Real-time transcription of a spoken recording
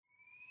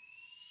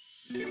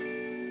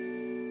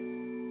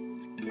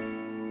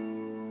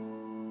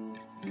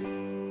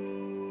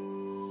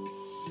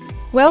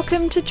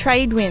Welcome to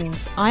Trade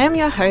Wins. I am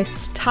your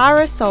host,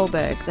 Tara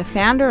Solberg, the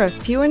founder of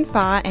Few and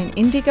Far and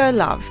Indigo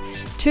Love,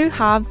 two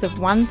halves of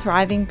one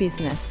thriving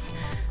business.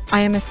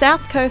 I am a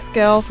South Coast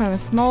girl from a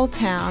small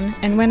town,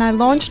 and when I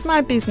launched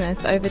my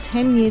business over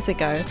 10 years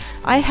ago,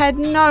 I had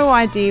no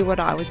idea what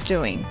I was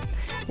doing.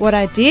 What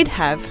I did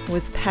have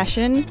was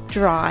passion,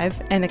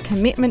 drive, and a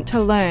commitment to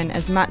learn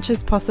as much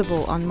as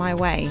possible on my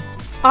way.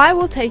 I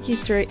will take you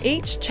through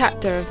each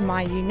chapter of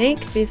my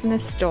unique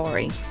business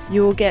story.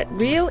 You will get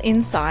real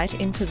insight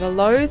into the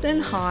lows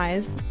and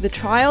highs, the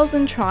trials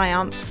and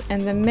triumphs,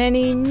 and the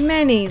many,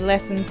 many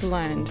lessons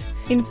learned.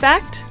 In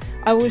fact,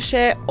 I will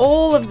share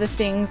all of the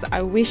things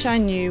I wish I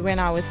knew when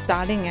I was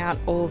starting out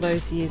all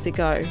those years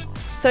ago.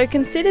 So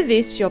consider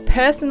this your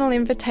personal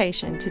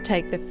invitation to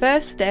take the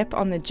first step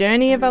on the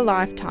journey of a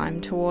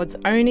lifetime towards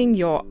owning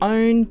your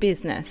own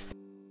business.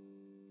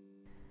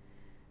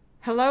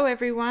 Hello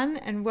everyone,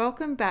 and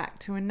welcome back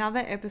to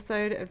another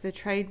episode of the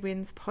Trade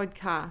Wins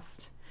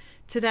podcast.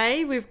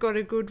 Today we've got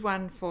a good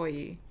one for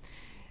you.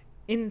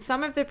 In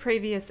some of the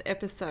previous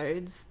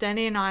episodes,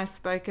 Danny and I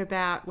spoke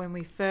about when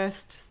we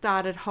first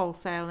started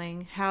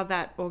wholesaling, how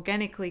that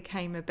organically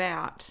came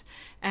about,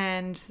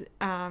 and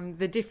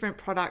the different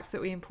products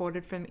that we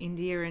imported from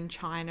India and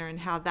China, and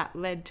how that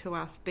led to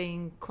us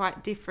being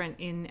quite different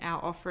in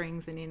our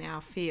offerings and in our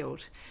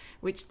field,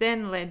 which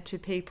then led to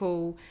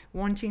people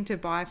wanting to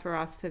buy for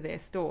us for their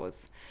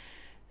stores.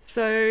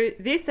 So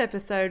this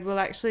episode will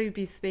actually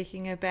be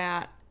speaking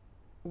about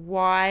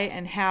why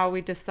and how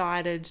we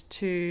decided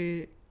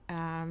to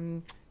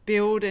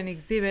build an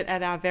exhibit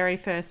at our very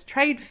first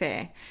trade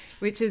fair,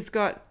 which has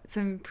got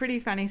some pretty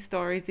funny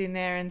stories in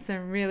there and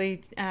some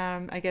really,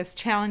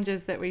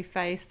 challenges that we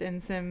faced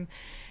and some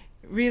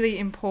really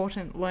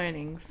important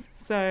learnings.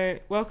 So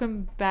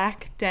welcome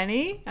back,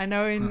 Danny. I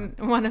know in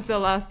one of the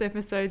last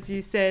episodes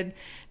you said,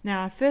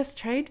 now our first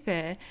trade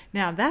fair,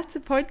 now that's a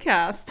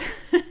podcast.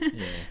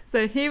 Yeah.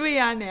 So here we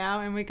are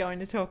now, and we're going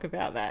to talk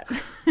about that.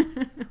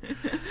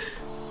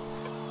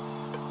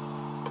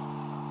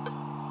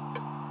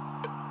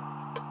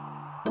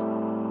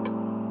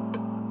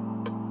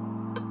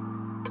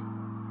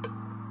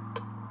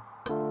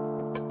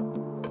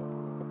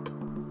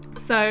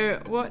 So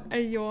what are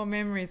your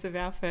memories of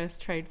our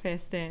first trade fair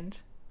stand,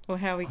 or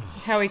how we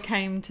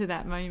came to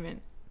that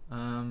moment?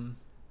 Was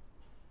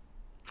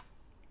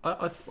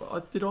I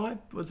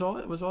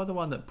the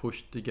one that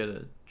pushed to get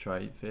a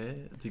trade fair,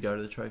 to go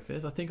to the trade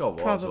fairs? I think I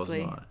was.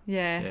 Probably. Wasn't I?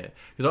 Yeah.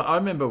 Because I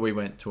remember we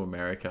went to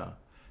America,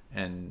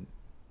 and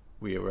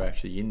we were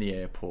actually in the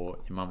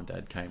airport. Your mum and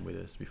dad came with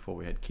us before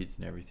we had kids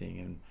and everything,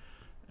 and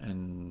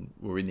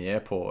we were in the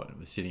airport and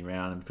we're sitting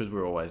around, and because we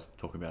were always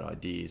talking about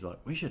ideas like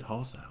we should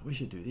wholesale, we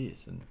should do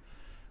this, and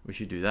we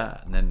should do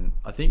that. And then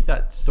I think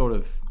that sort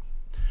of,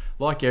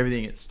 like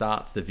everything, it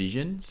starts the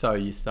vision. So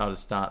you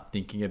start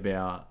thinking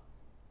about,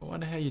 I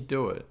wonder how you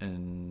do it,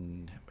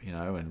 and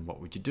and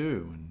what would you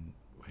do, and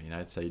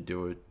so you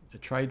do a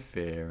trade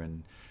fair,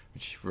 and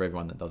which for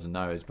everyone that doesn't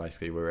know is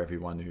basically where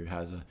everyone who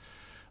has a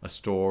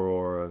store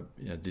or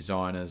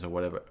designers or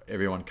whatever,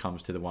 everyone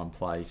comes to the one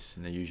place,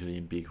 and they're usually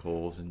in big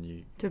halls, and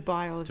you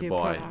buy or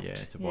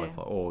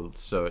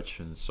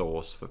search and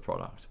source for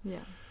product.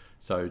 Yeah.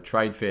 So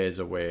trade fairs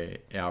are where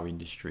our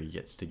industry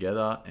gets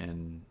together,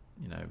 and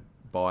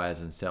buyers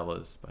and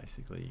sellers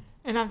basically.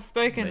 And I've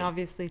spoken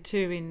obviously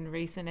too in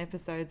recent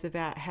episodes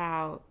about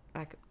how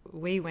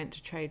we went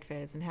to trade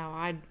fairs and how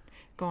I'd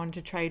gone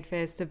to trade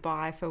fairs to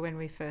buy for when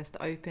we first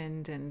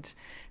opened, and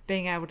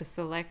being able to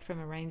select from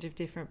a range of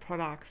different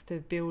products to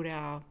build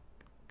our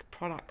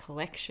product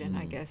collection,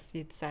 I guess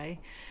you'd say.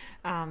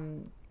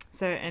 And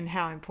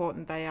how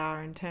important they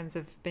are in terms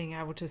of being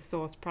able to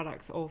source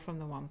products all from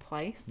the one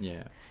place.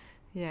 Yeah.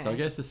 Yeah. So I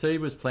guess the seed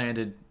was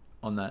planted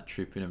on that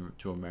trip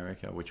to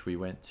America, which we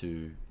went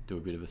to do a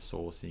bit of a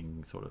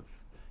sourcing sort of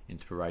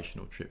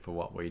inspirational trip for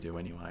what we do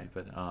anyway.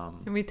 But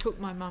and we took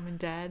my mum and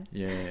dad.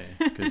 Yeah,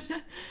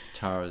 because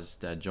Tara's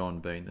dad John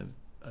being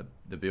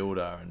the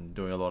builder and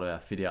doing a lot of our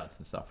fit outs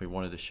and stuff, we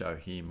wanted to show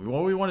him.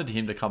 We wanted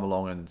him to come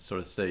along and sort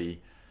of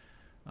see,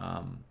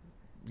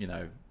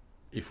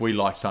 if we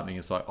like something,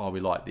 it's like, oh,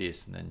 we like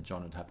this, and then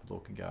John would have to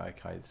look and go,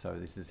 okay, so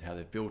this is how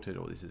they've built it,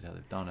 or this is how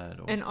they've done it.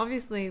 And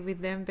obviously with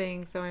them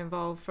being so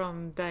involved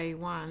from day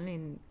one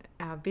in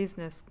our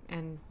business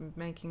and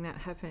making that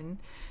happen,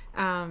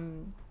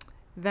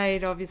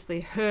 they'd obviously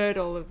heard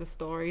all of the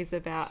stories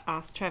about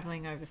us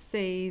travelling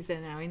overseas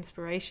and our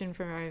inspiration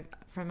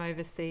from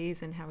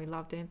overseas, and how we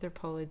loved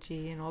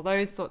anthropology and all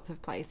those sorts of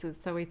places.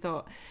 So we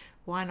thought,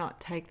 why not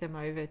take them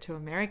over to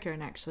America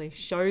and actually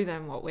show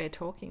them what we're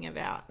talking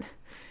about?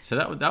 So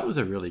that was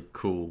a really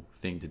cool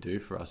thing to do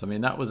for us. I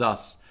mean, that was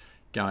us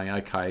going,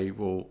 okay,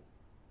 well,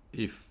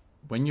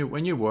 when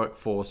you work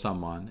for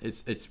someone,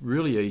 it's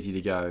really easy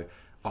to go,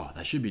 oh,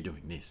 they should be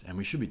doing this, and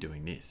we should be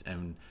doing this,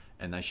 and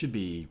they should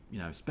be,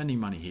 spending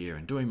money here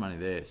and doing money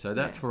there. So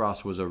that for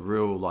us was a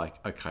real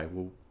okay,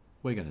 well,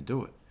 we're going to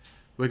do it.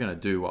 we're going to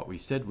do what we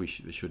said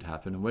should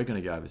happen, and we're going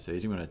to go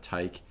overseas. We're going to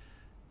take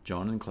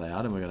John and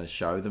Cloud, and we're going to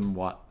show them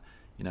what,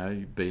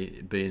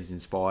 be as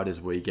inspired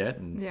as we get,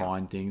 and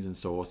find things and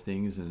source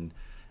things and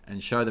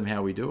show them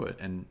how we do it.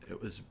 And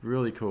it was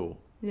really cool.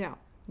 Yeah,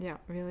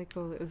 really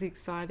cool. It was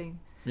exciting.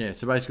 Yeah,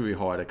 so basically we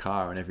hired a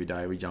car, and every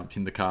day we jumped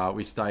in the car.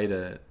 We stayed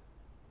at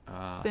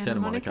Santa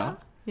Monica,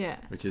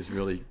 which is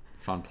really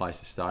fun place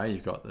to stay.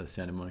 You've got the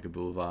Santa Monica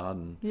Boulevard,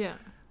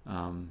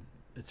 and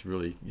it's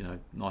really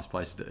nice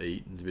places to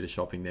eat, and there's a bit of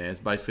shopping there.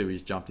 So basically we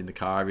just jumped in the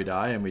car every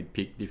day, and we'd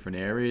pick different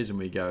areas, and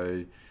we'd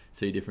go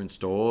see different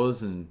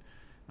stores, and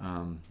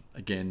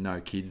again,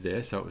 no kids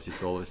there, so it was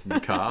just all of us in the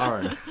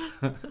car,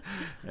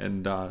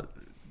 and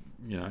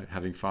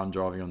having fun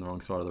driving on the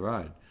wrong side of the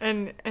road.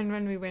 And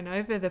when we went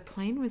over, the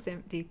plane was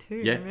empty too.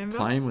 Yeah, remember?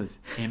 Plane was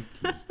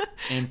empty.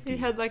 You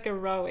had like a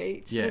row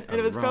each. Yeah, and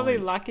it was probably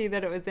lucky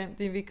that it was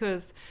empty,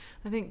 because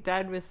I think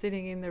Dad was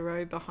sitting in the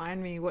row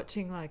behind me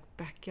watching like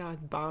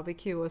Backyard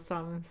Barbecue or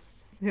some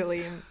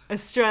silly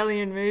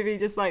Australian movie,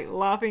 just like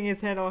laughing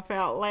his head off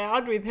out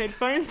loud with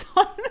headphones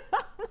on.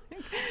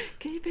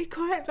 Can you be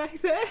quiet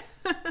back there?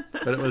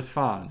 But it was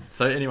fun.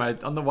 So anyway,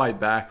 on the way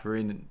back, we're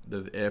in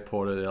the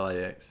airport at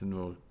LAX,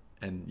 and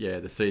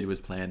the seed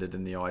was planted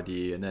and the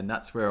idea, and then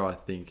that's where I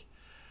think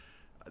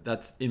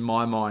in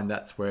my mind,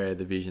 that's where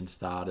the vision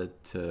started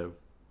to,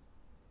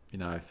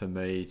 for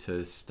me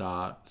to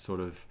start sort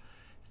of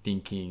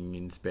thinking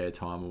in spare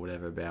time or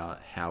whatever about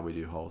how we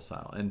do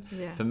wholesale. And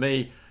for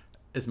me,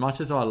 as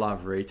much as I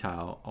love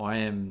retail, I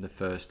am the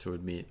first to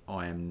admit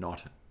I am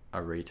not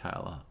a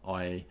retailer.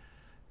 I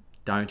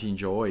don't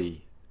enjoy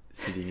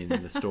sitting in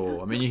the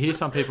store. I mean, you hear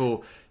some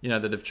people,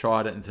 that have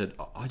tried it and said,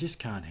 I just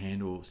can't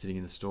handle sitting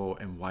in the store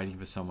and waiting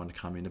for someone to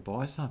come in to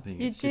buy something.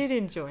 You did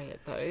enjoy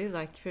it though.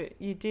 Like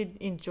you did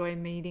enjoy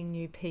meeting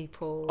new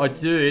people. I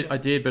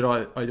did, but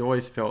I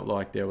always felt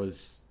like there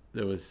was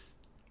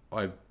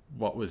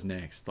what was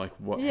next? Like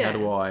how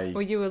do I...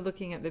 Or you were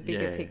looking at the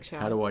bigger picture.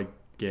 How do I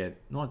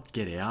not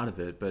get out of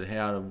it, but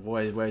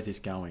where's this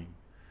going?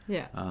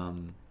 Yeah.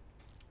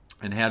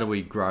 And how do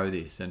we grow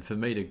this? And for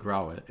me to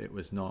grow it, it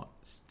was not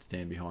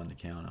stand behind the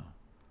counter.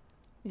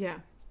 Yeah.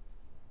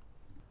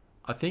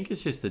 I think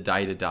it's just the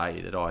day-to-day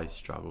that I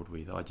struggled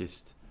with.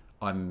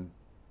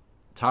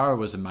 Tara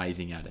was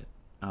amazing at it.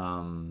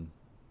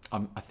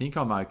 I think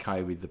I'm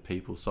okay with the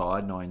people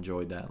side, and I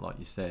enjoyed that, like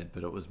you said,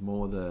 but it was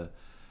more the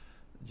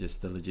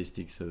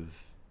logistics of,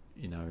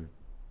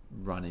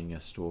 running a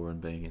store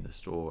and being in the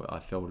store. I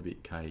felt a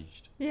bit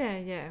caged.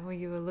 Yeah. Well,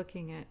 you were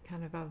looking at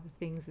kind of other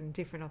things and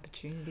different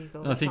opportunities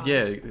all the time. I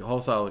think,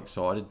 wholesale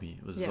excited me.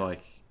 It was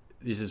like,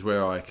 this is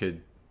where I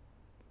could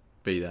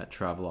be that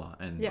traveller,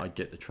 and I'd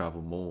get to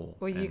travel more.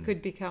 Well, you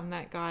could become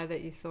that guy that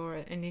you saw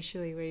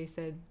initially where you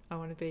said, I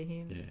want to be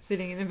him,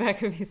 sitting in the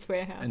back of his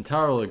warehouse. And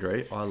Tara will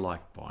agree, I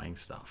like buying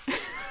stuff.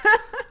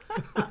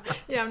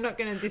 Yeah, I'm not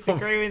going to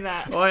disagree with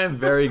that. I am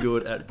very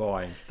good at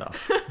buying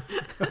stuff.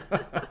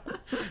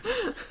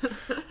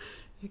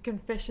 Your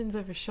confessions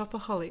of a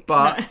shopaholic.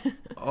 But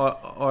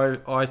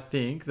I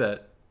think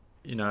that,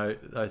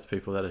 those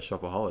people that are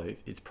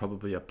shopaholics, it's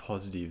probably a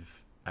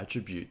positive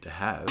attribute to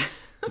have,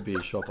 to be a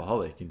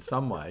shopaholic in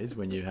some ways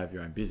when you have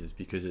your own business,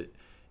 because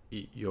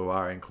you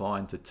are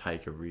inclined to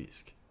take a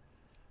risk.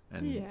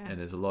 And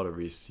there's a lot of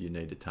risks you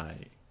need to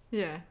take.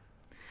 Yeah.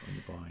 When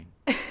you're buying.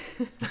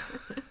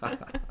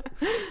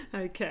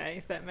 Okay,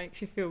 if that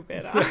makes you feel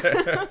better.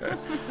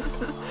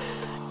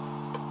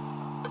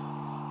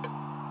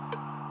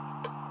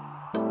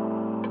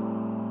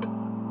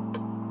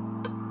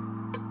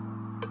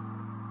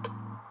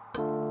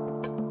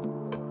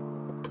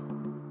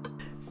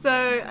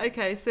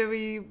 So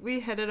we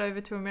headed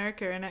over to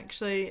America, and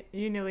actually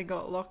you nearly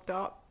got locked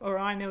up, or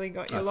I nearly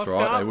got you locked up.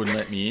 That's right, they wouldn't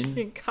let me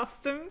in.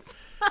 Customs.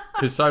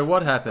 So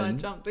what happened?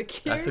 So I jumped the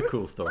queue. That's a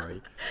cool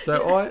story.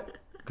 So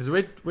because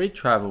we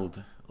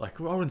travelled, like,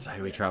 I wouldn't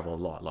say we travel a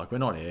lot, like we're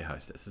not air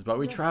hostesses, but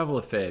we travel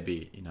a fair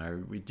bit.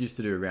 We used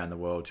to do around the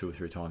world 2 or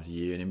 3 times a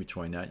year, and in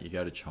between that you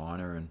go to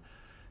China, and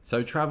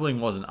so travelling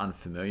wasn't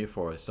unfamiliar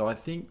for us. So I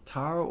think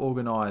Tara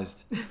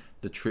organised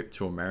the trip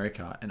to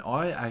America, and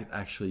I had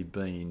actually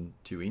been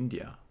to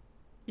India.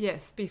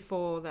 Yes,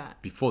 before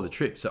that. Before the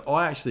trip. So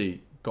I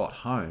actually got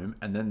home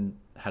and then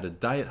had a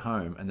day at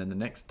home, and then the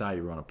next day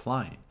we were on a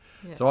plane.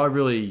 Yeah. So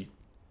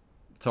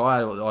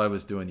I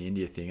was doing the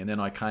India thing, and then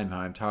I came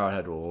home. Tara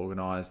had it all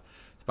organised.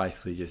 It's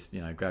basically just,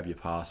 grab your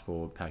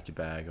passport, pack your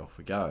bag, off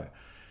we go.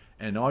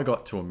 And I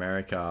got to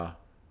America,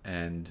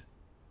 and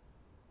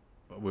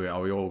we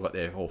all got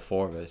there, all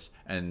 4 of us,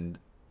 and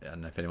I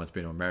don't know if anyone's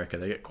been to America,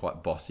 they get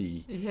quite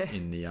bossy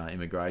in the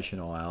immigration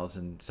aisles,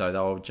 and so they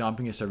were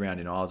jumping us around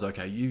in aisles.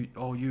 Okay, you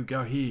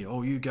go here,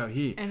 you go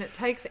here, and it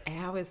takes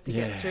hours to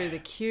get through. The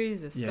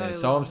queues are so long.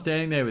 So I'm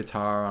standing there with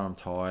Tara, and I'm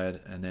tired,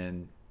 and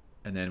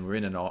then we're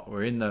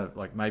in the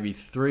like maybe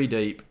 3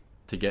 deep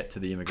to get to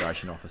the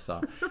immigration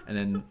officer, and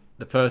then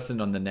the person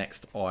on the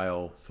next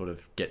aisle sort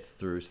of gets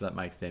through, so that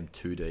makes them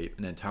 2 deep,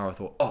 and then Tara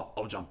thought,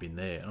 I'll jump in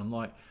there, and I'm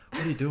like,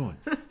 what are you doing?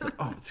 It's like,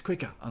 it's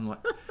quicker. I'm like,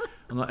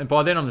 and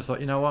by then I'm just like,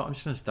 you know what? I'm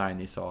just going to stay in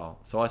this aisle.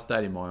 So I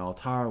stayed in my aisle.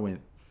 Tara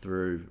went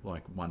through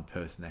like one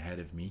person ahead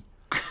of me.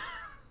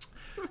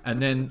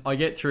 And then I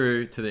get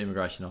through to the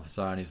immigration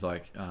officer and he's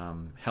like,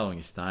 how long are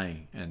you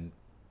staying? And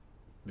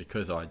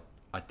because I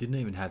didn't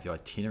even have the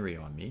itinerary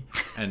on me,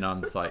 and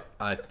I'm just like,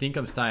 I think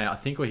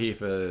we're here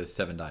for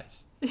 7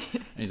 days.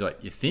 And he's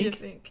like, you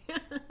think?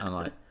 I'm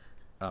like,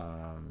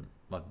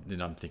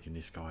 then I'm thinking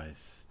this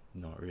guy's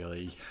not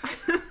really.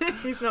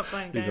 He's not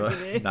playing games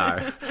with you.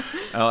 No.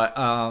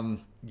 I'm like,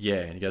 yeah.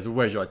 And he goes, well,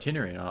 where's your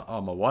itinerary?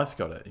 And my wife's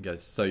got it. He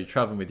goes, so you're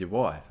traveling with your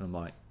wife? And I'm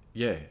like,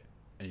 yeah.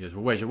 And he goes,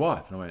 well, where's your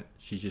wife? And I went,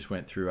 she just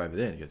went through over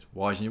there. And he goes,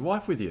 why isn't your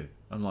wife with you?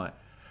 I'm like,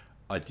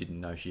 I didn't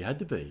know she had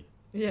to be.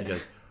 Yeah. He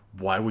goes,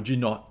 why would you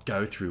not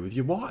go through with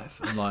your wife?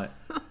 I'm like,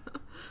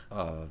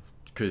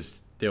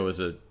 because there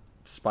was a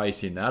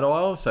space in that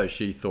aisle, so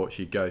she thought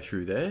she'd go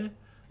through there.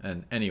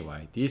 And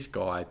anyway, this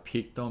guy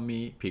picked on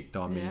me,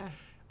 Yeah.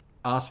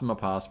 asked for my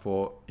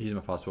passport. Here's my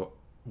passport.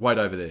 Wait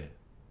over there.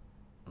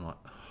 I'm like,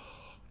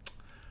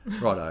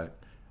 righto.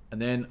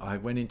 And then I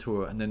went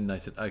into it, and then they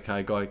said,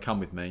 okay, guy, come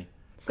with me.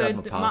 So Grab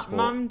my passport.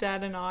 Mum,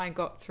 Dad and I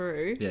got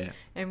through, Yeah.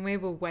 and we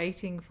were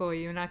waiting for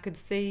you, and I could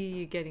see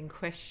you getting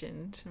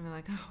questioned, and we're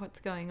like, oh, what's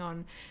going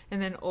on?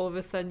 And then all of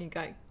a sudden you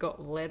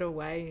got led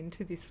away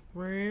into this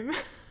room.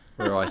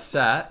 Where I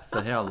sat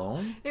for how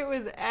long? It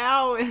was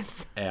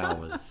hours.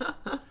 Hours.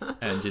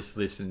 And just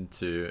listened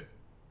to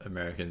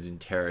Americans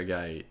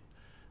interrogate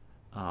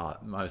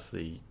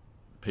mostly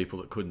people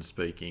that couldn't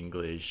speak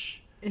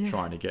English,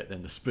 trying to get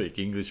them to speak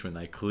English when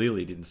they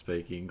clearly didn't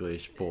speak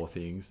English, poor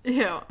things.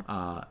 Yeah.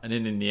 And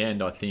then in the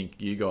end, I think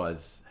you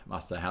guys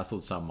must have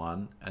hassled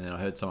someone, and then I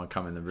heard someone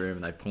come in the room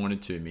and they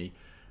pointed to me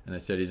and they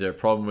said, is there a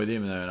problem with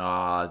him? And they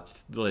went,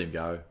 just let him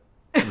go.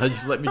 And they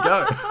just let me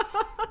go.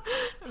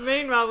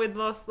 Meanwhile, we'd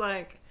lost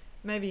like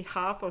maybe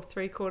half or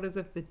 3/4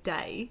 of the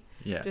day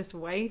just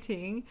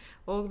waiting,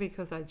 all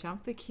because I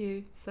jumped the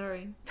queue.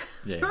 Sorry.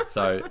 Yeah,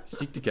 so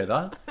stick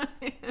together.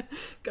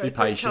 Go Be through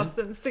patient.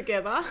 customs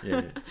together.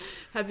 Yeah.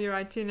 Have your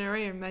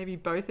itinerary, and maybe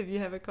both of you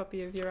have a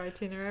copy of your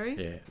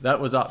itinerary. Yeah, that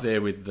was up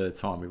there with the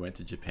time we went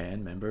to Japan,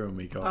 remember? And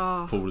we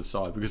got pulled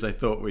aside because they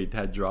thought we'd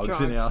had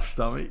drugs in our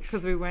stomachs.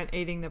 Because we weren't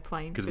eating the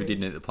plain food. Because we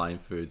didn't eat the plain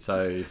food.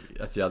 So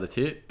that's the other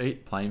tip.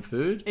 Eat plain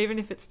food. Even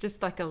if it's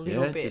just like a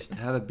little bit. Just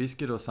have a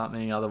biscuit or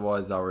something.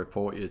 Otherwise, they'll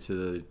report you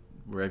to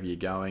wherever you're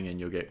going, and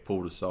you'll get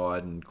pulled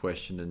aside and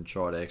questioned and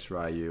try to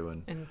x-ray you.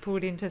 And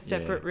pulled into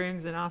separate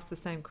rooms and asked the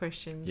same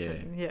questions.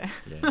 Yeah.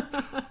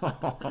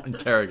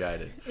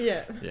 Interrogated.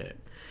 Yeah. Yeah.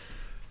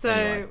 So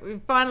Anyway. we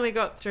finally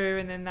got through,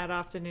 and then that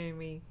afternoon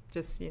we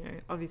just,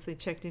 obviously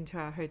checked into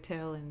our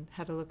hotel and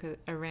had a look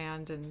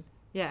around, and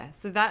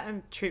so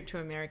that trip to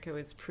America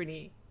was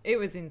it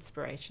was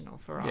inspirational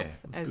for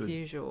us as good.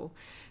 Usual.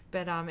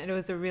 But it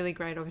was a really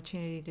great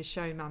opportunity to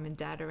show Mum and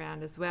Dad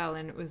around as well,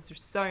 and it was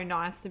so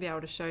nice to be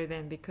able to show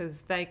them,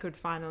 because they could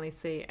finally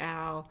see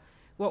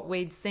what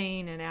we'd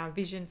seen and our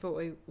vision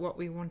for what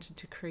we wanted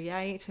to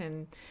create,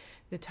 and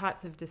the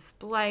types of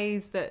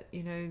displays that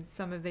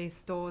some of these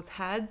stores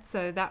had.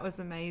 So that was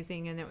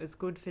amazing, and it was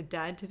good for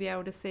Dad to be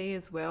able to see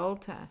as well,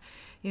 to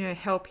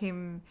help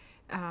him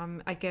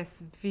I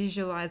guess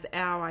visualize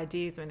our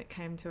ideas when it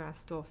came to our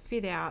store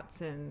fit outs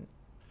and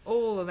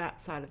all of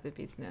that side of the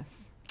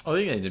business. I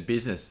think in the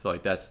business,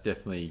 like, that's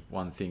definitely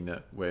one thing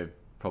that we're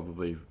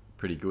probably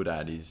pretty good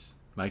at, is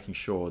making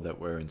sure that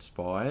we're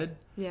inspired.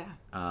 Yeah.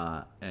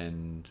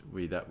 And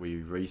that we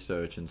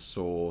research and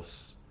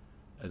source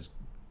as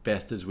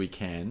best as we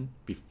can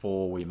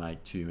before we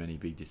make too many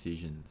big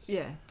decisions.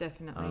 Yeah,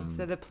 definitely.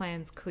 So the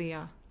plan's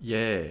clear.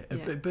 Yeah.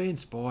 Be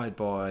inspired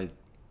by,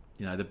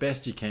 the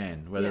best you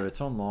can, whether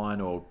it's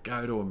online or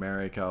go to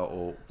America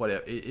or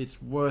whatever.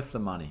 It's worth the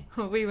money.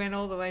 We went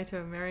all the way to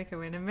America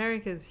when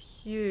America's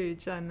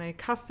huge and their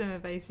customer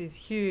base is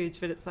huge,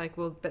 but it's like,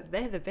 but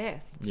they're the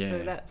best. Yeah. So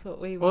that's what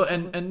we Well,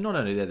 want. and not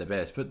only they're the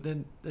best, but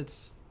then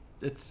it's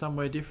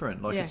somewhere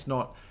different. Like, it's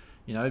not,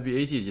 it'd be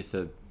easier just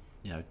to,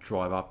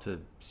 drive up to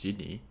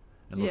Sydney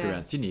and look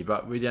around Sydney,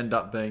 but we'd end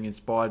up being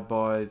inspired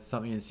by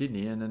something in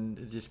Sydney, and then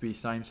it'd just be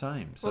same.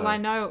 So, well, I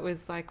know it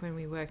was like when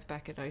we worked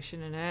back at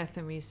Ocean and Earth,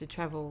 and we used to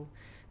travel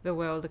the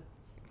world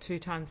 2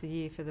 times a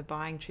year for the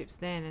buying trips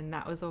then, and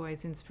that was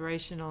always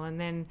inspirational.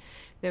 And then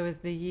there was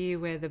the year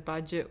where the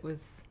budget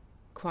was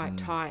quite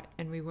tight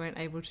and we weren't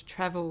able to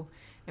travel,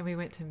 and we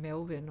went to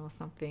Melbourne or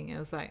something. It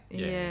was like,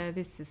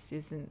 this just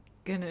isn't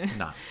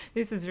gonna,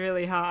 this is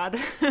really hard.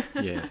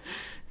 Yeah.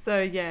 So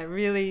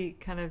really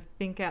kind of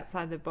think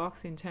outside the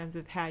box in terms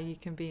of how you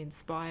can be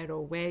inspired,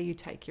 or where you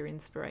take your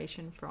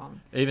inspiration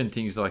from. Even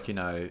things like,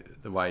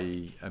 the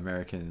way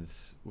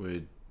Americans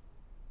would,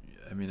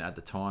 at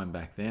the time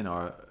back then,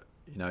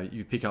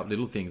 you pick up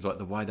little things like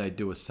the way they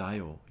do a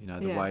sale,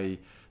 the way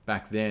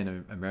back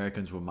then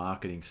Americans were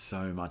marketing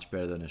so much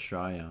better than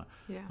Australia,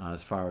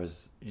 as far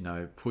as,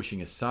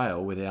 pushing a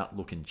sale without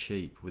looking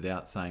cheap,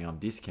 without saying I'm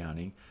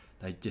discounting.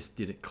 They just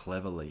did it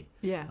cleverly.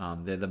 Yeah.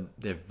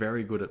 They're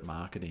very good at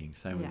marketing.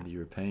 Same with the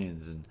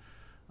Europeans, and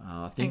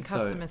I think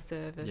customer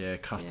service. Yeah,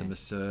 customer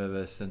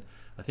service, and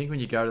I think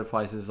when you go to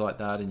places like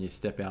that and you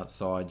step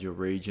outside your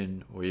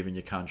region or even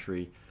your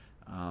country,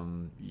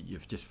 you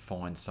just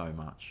find so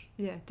much.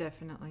 Yeah,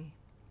 definitely.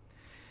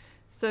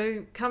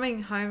 So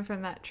coming home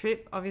from that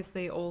trip,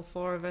 obviously all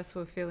four of us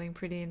were feeling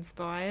pretty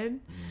inspired.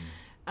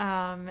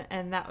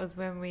 And that was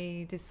when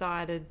we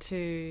decided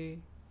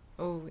and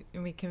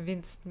we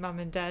convinced Mum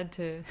and Dad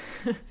to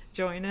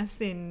join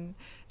us in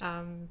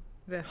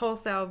the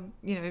wholesale,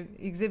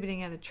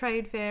 exhibiting at a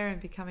trade fair and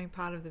becoming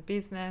part of the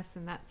business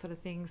and that sort of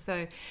thing.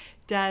 So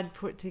Dad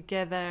put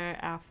together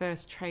our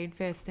first trade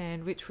fair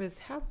stand, which was,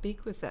 how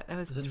big was that? That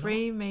was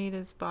 3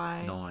 meters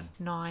by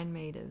 9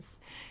 meters.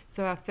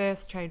 So our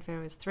first trade fair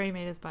was 3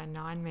 meters by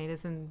 9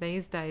 meters, and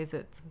these days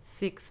it's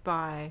 6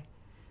 by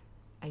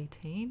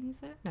 18,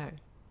 is it? No.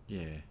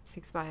 Yeah.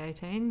 6 by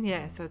 18.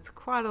 Yeah, so it's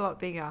quite a lot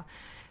bigger.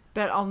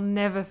 But I'll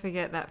never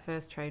forget that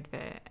first trade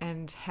fair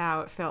and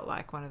how it felt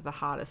like one of the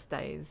hardest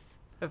days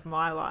of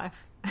my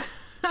life.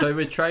 So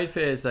with trade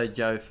fairs, they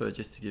go for,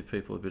 just to give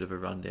people a bit of a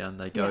rundown,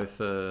 they go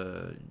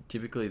for,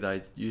 typically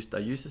they used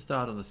to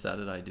start on the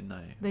Saturday, didn't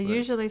they? They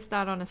usually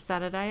start on a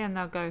Saturday, and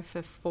they'll go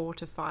for 4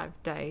 to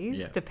 5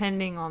 days,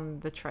 depending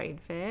on the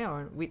trade fair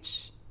or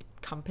which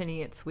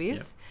company it's with.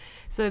 Yep.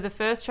 So the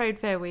first trade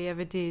fair we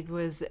ever did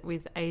was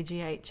with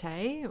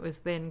AGHA. It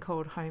was then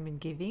called Home and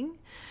Giving.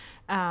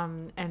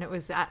 And it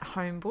was at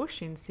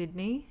Homebush in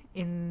Sydney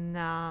in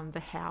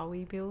the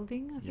Howie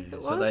building, I think it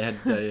was. So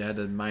they had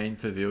a main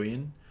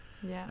pavilion.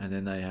 Yeah. And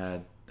then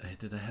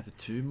did they have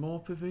 2 more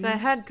pavilions? They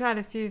had quite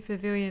a few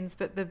pavilions,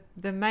 but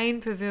the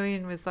main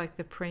pavilion was like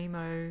the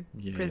primo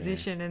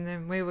position, and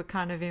then we were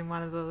kind of in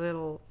one of the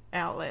little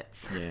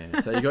outlets.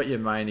 Yeah. So you got your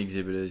main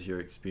exhibitors, your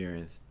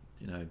experienced,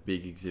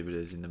 big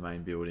exhibitors in the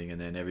main building,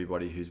 and then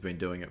everybody who's been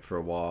doing it for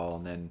a while,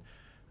 and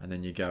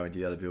then you go into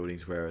the other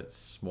buildings where it's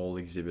small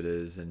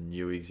exhibitors and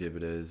new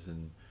exhibitors,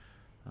 and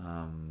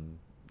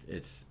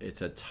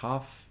it's a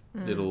tough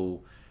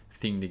little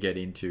thing to get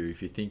into.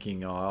 If you're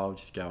thinking, I'll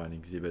just go and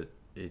exhibit,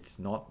 it's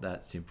not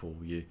that simple.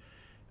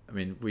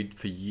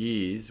 For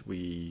years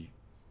we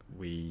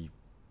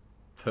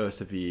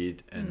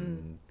persevered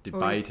and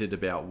debated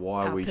about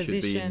why we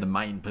should be in the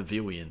main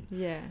pavilion.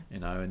 Yeah.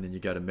 And then you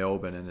go to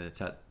Melbourne and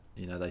it's at,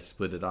 they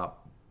split it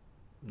up,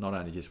 not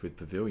only just with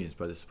pavilions,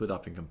 but it's split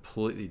up in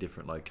completely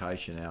different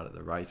location out at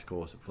the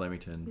racecourse at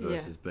Flemington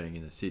versus being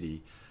in the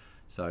city.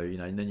 So,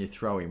 and then you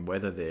throw in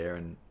weather there,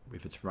 and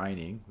if it's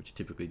raining, which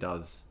typically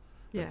does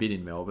a bit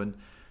in Melbourne,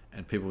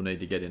 and people need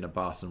to get in a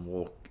bus and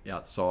walk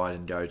outside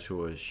and go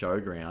to a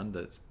showground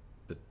that's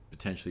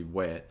potentially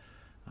wet,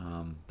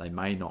 they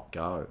may not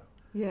go.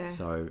 Yeah.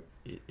 So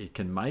it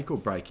can make or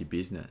break your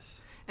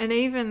business. And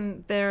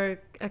even there are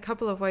a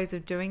couple of ways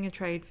of doing a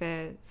trade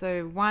fair.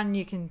 So one,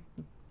 you can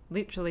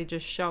literally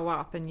just show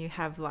up and you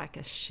have like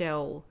a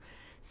shell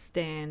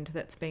stand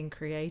that's been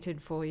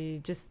created for you,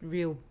 just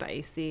real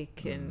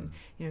basic, and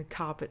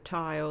carpet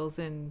tiles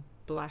and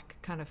black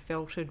kind of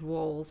felted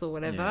walls or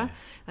whatever,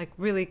 like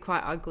really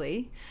quite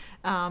ugly.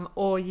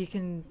 Or you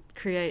can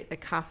create a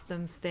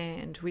custom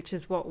stand, which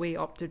is what we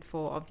opted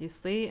for,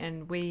 obviously.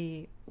 And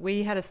we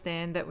had a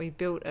stand that we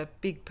built a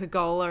big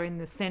pergola in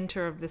the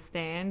center of the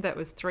stand that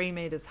was 3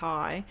 meters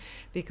high,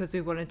 because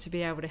we wanted to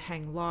be able to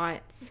hang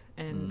lights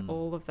and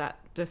all of that,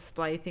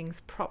 display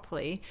things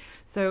properly.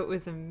 So it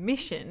was a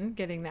mission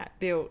getting that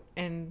built,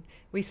 and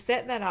we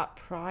set that up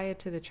prior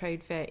to the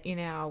trade fair in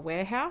our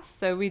warehouse.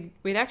 So we'd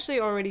actually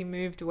already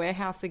moved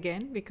warehouse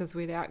again because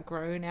we'd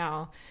outgrown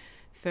our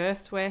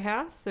first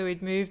warehouse. So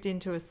we'd moved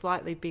into a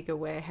slightly bigger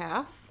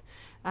warehouse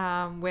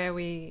where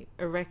we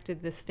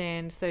erected the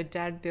stand. So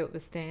Dad built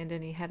the stand,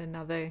 and he had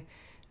another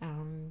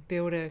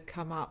builder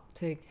come up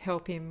to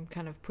help him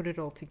kind of put it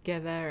all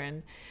together.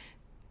 And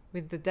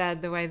with the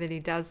Dad, the way that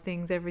he does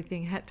things,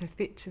 everything had to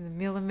fit to the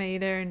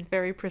millimeter and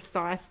very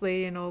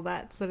precisely and all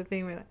that sort of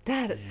thing. We're like,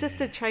 Dad, it's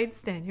just a trade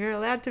stand. You're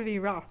allowed to be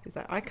rough. He's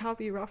like, I can't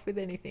be rough with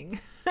anything.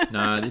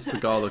 No, this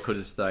pergola could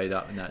have stayed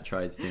up in that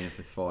trade stand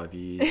for 5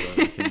 years,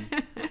 I reckon.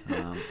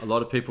 A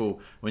lot of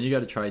people, when you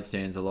go to trade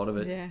stands, a lot of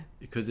it,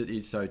 because it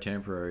is so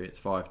temporary, it's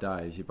 5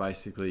 days,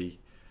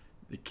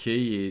 the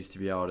key is to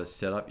be able to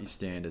set up your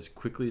stand as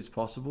quickly as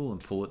possible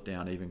and pull it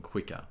down even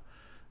quicker.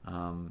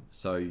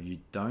 So you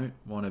don't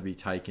want to be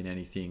taking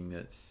anything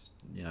that's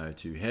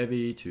too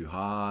heavy, too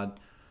hard,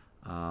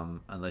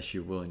 unless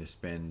you're willing to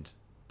spend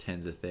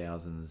tens of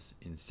thousands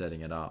in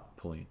setting it up,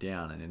 pulling it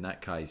down, and in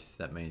that case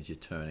that means you're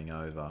turning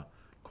over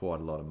quite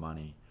a lot of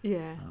money.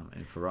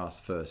 And for us,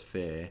 first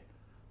fair,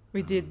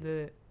 we did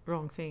the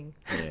wrong thing.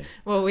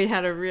 Well, we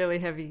had a really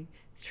heavy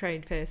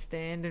trade fair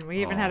stand, and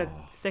we even had a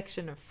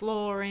section of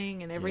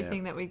flooring and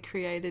everything that we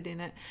created in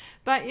it.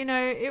 But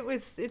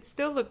it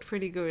still looked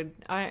pretty good.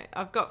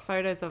 I've got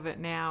photos of it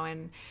now,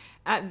 and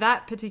at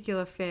that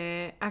particular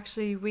fair,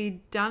 actually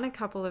we'd done a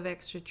couple of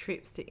extra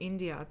trips to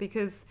India,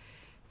 because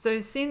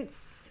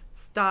since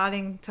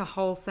starting to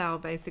wholesale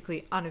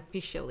basically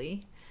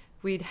unofficially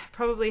we'd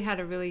probably had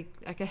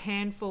a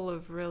handful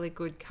of really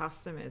good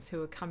customers who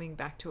were coming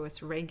back to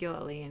us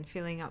regularly and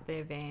filling up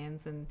their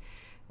vans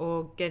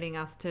or getting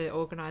us to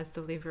organise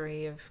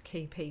delivery of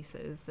key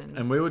pieces.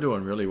 And we were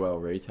doing really well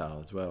retail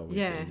as well with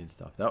Yeah. the Indian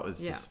stuff. That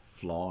was just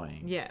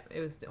flying. Yeah, it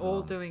was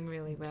all doing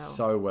really well.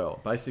 So well.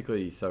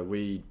 Basically, so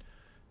we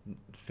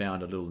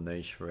found a little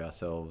niche for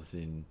ourselves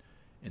in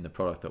the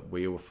product that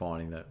we were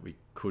finding that we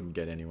couldn't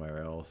get anywhere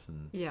else.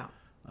 And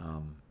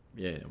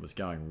it was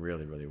going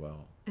really, really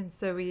well. And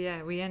so we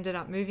ended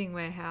up moving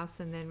warehouse,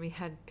 and then we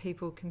had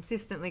people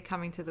consistently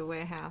coming to the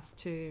warehouse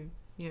to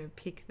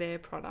pick their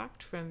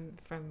product from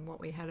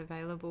what we had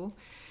available,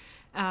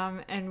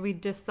 and we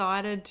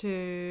decided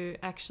to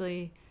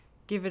actually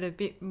give it a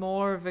bit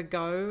more of a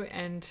go,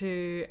 and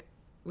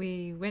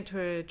we went to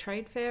a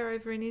trade fair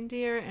over in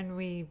India and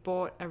we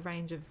bought a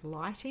range of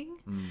lighting,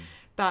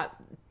 but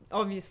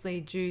obviously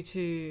due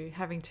to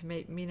having to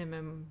meet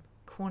minimum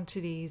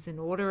quantities and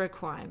order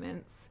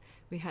requirements,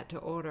 we had to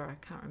order, I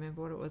can't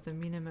remember what it was, a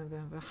minimum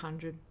of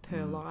 100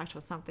 per light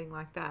or something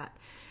like that.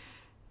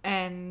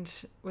 And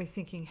we're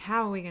thinking,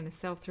 how are we going to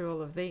sell through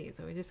all of these?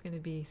 Are we just going to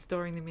be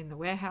storing them in the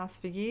warehouse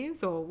for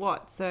years or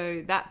what?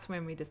 So that's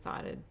when we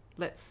decided,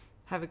 let's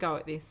have a go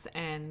at this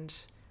and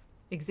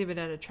exhibit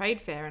at a trade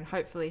fair and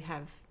hopefully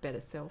have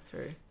better sell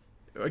through.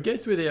 I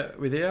guess with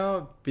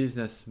our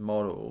business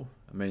model,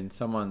 I mean,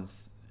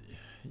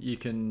 you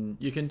can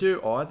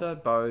do either,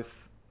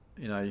 both.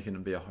 You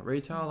can be a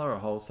retailer, a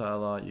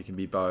wholesaler, you can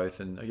be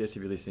both. And I guess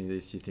if you're listening to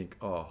this, you think,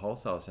 oh,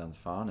 wholesale sounds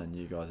fun, and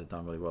you guys have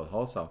done really well with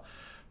wholesale.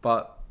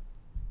 But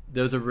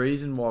there's a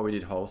reason why we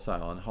did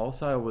wholesale, and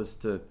wholesale was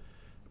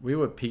we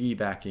were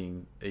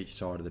piggybacking each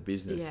side of the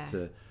business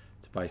to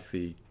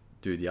basically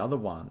do the other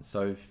one.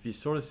 So if you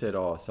sort of said,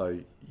 oh, so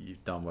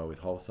you've done well with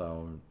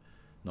wholesale and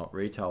not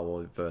retail,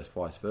 or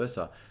vice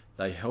versa,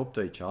 they helped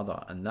each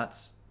other. And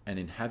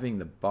in having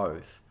the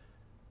both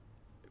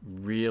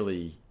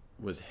really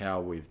was how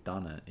we've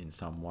done it in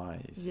some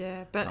ways.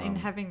 Yeah, but in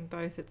having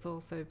both, it's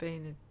also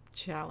been a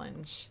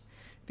challenge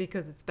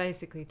because it's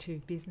basically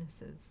two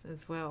businesses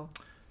as well.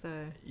 So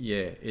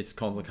yeah, it's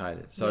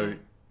complicated. So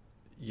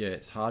yeah,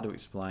 it's hard to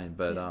explain,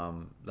 but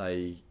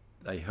they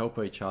help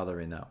each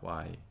other in that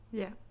way.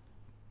 Yeah.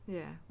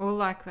 Well,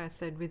 like I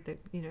said, with the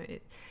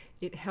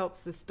it helps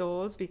the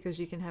stores because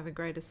you can have a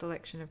greater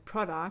selection of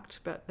product,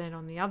 but then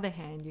on the other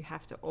hand, you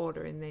have to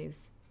order in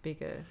these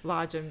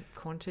larger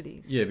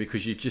quantities. Yeah,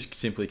 because you just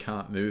simply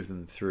can't move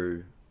them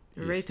through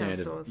your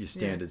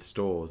standard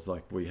stores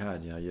like we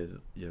had.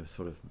 You're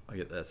sort of, I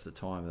guess that's the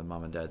time, the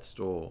mum and dad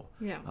store.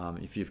 Yeah.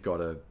 If you've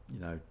got a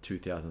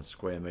 2,000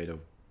 square metre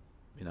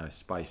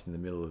space in the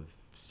middle of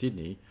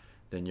Sydney,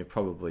 then you're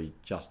probably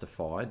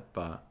justified,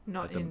 but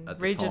not in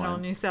regional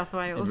New South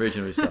Wales. In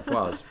regional New South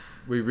Wales,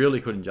 we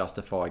really couldn't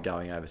justify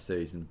going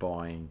overseas and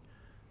buying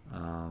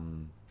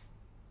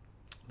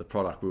the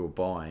product we were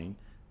buying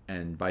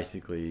and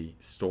basically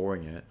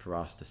storing it for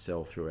us to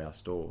sell through our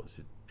stores.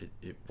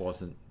 It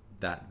wasn't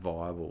that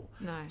viable.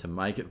 No. To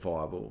make it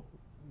viable,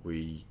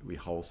 we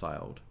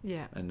wholesaled.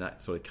 Yeah. And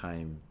that sort of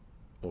came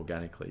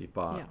organically.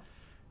 But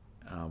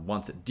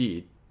once it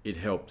did, it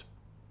helped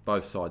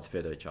both sides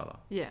fed each other.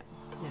 Yeah,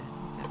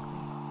 exactly.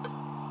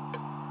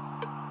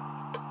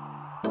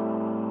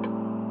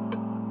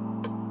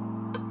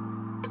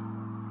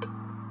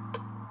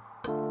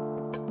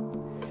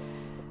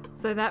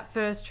 So that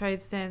first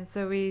trade stand,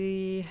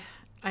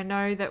 I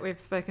know that we've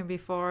spoken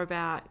before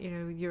about,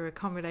 your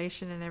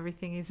accommodation and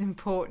everything is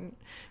important,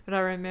 but I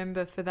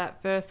remember for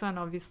that first one,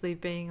 obviously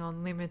being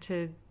on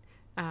limited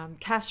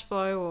cash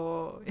flow,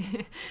 or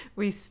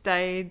we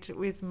stayed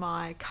with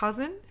my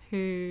cousin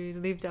who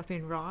lived up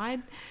in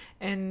Ryde,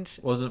 and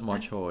wasn't my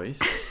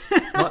choice.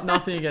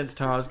 Nothing against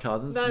Tara's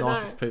cousins,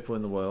 nicest people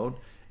in the world.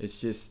 It's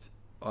just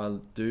I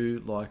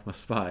do like my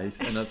space,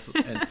 and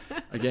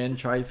again,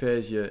 trade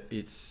fairs,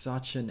 it's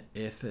such an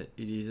effort.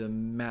 It is a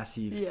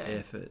massive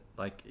effort.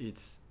 Like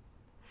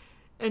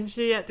and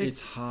she had to.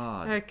 It's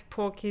hard. Her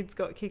poor kids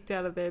got kicked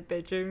out of their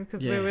bedroom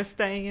because we were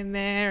staying in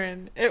there,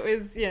 and it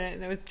was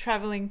there was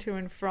travelling to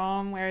and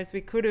from. Whereas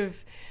we could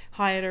have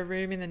hired a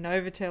room in the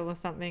Novotel or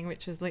something,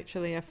 which was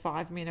literally a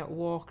 5-minute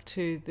walk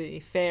to the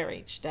fair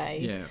each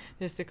day,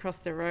 just across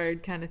the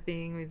road, kind of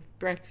thing, with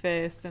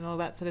breakfast and all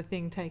that sort of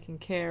thing taken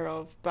care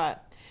of.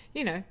 But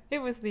it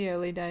was the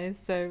early days,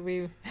 so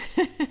we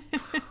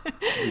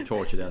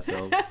tortured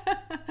ourselves.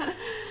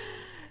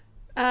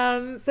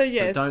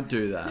 So don't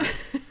do that.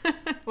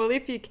 Well,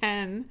 if you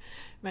can,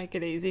 make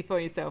it easy for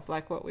yourself,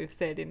 like what we've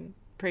said in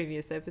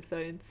previous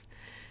episodes.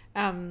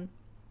 And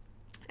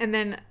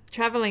then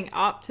travelling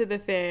up to the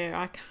fair,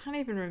 I can't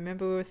even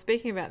remember. We were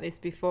speaking about this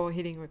before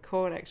hitting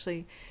record,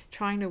 actually,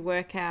 trying to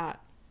work out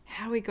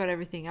how we got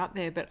everything up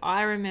there. But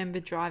I remember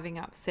driving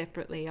up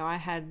separately. I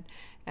had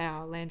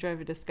our Land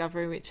Rover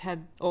Discovery, which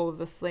had all of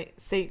the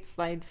seats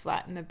laid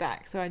flat in the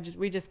back. So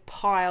we just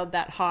piled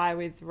that high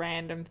with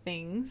random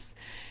things.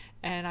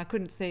 and I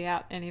couldn't see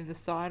out any of the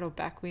side or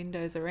back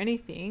windows or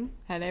anything.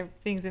 Had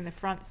things in the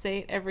front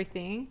seat,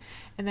 everything.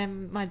 And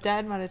then my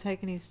dad might have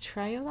taken his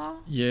trailer.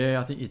 Yeah,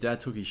 I think your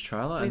dad took his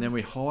trailer, and then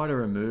we hired a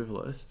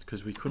removalist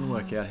because we couldn't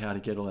work out how to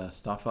get all our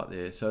stuff up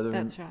there. So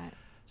That's right.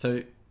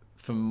 So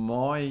for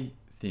my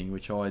thing,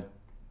 which I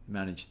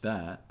managed,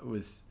 that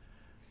was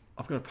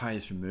I've got to pay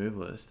this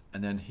removalist,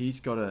 and then he's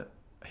going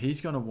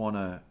to want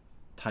to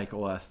take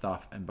all our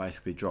stuff and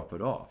basically drop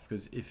it off,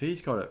 because if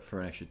he's got it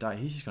for an extra day,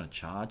 he's just going to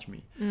charge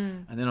me.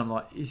 And then I'm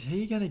like, is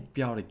he going to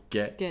be able to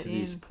get to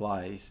this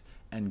place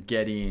and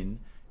get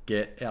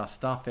our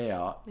stuff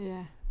out?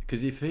 Yeah.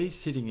 Because if he's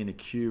sitting in a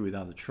queue with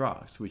other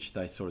trucks, which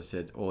they sort of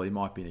said, he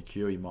might be in a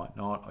queue, he might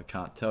not, I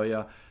can't tell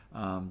you,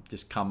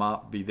 just come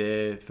up, be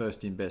there,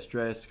 first in, best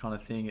dressed kind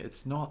of thing.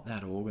 It's not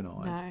that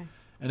organised. No.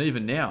 And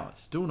even now,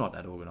 it's still not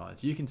that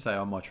organised. You can say,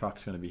 my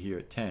truck's going to be here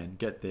at 10,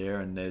 get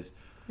there, and there's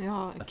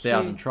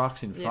 1,000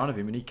 trucks in front of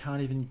him, and he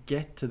can't even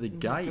get to the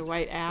gate, have to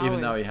wait hours, even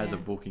though he has a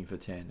booking for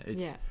 10.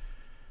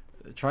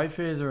 Trade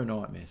fairs are a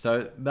nightmare.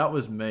 So that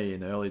was me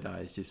in the early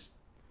days, just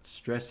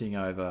stressing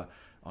over,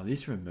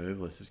 this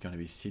removalist is going to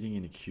be sitting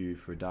in a queue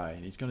for a day,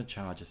 and he's going to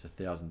charge us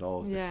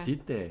 $1,000 to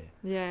sit there.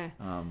 Yeah.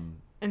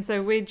 And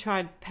so we'd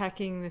tried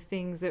packing the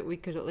things that we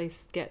could at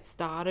least get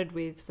started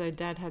with. So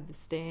Dad had the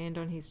stand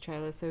on his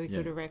trailer, so we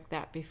could erect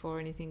that before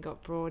anything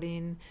got brought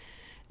in.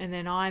 And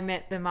then I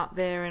met them up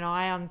there, and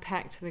I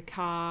unpacked the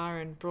car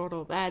and brought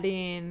all that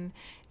in.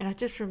 And I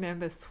just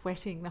remember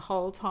sweating the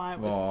whole time.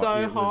 It was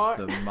so hot.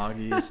 It was the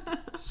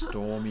muggiest,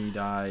 stormy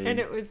day. And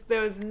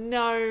there was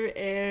no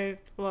air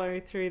flow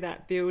through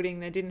that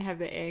building. They didn't have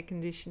the air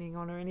conditioning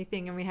on or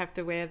anything. And we have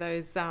to wear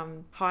those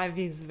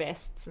high-vis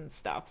vests and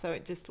stuff. So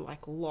it just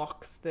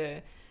locks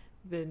the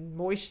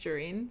moisture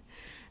in.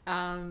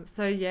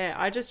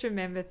 I just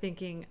remember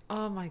thinking,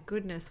 oh my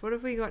goodness, what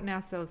have we gotten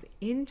ourselves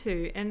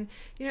into? And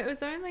it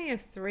was only a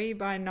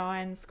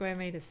 3x9 square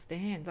meter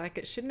stand.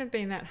 It shouldn't have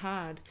been that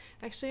hard.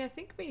 Actually, I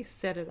think we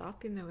set it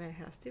up in the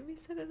warehouse. Did we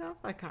set it up?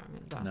 I can't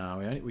remember. No,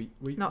 we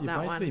Not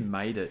that basically one.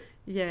 Made it,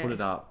 put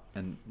it up,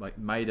 and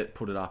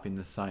put it up in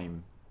the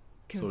same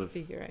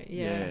configure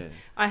it.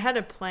 I had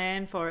a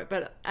plan for it,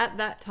 but at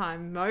that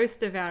time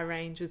most of our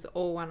range was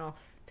all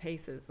one-off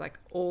pieces,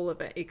 all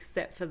of it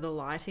except for the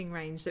lighting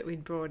range that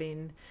we'd brought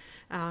in,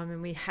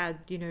 and we had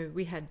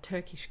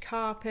Turkish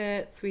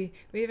carpets, we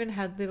even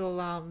had little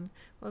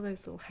those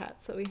little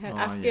hats that we had,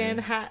 Afghan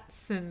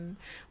hats, and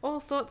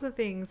all sorts of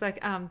things.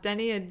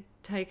 Danny had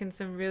taken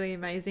some really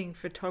amazing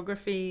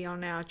photography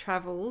on our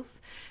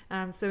travels,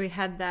 so we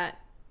had that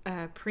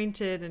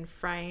printed and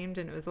framed,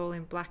 and it was all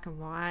in black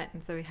and white,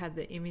 and so we had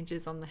the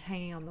images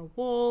hanging on the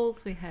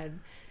walls.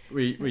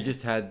 We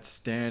just had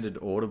standard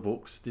order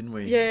books, didn't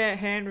we? Yeah,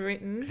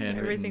 handwritten.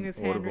 Everything was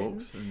order handwritten.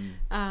 Books,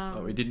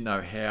 and we didn't know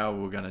how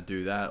we were going to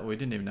do that. We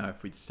didn't even know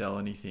if we'd sell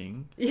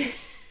anything. Yeah.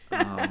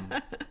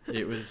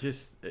 It was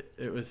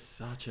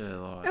such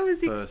a It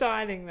was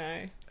exciting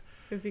though. It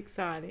was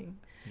exciting.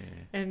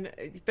 Yeah.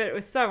 But it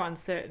was so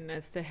uncertain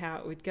as to how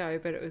it would go.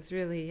 But it was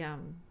really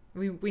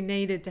we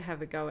needed to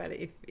have a go at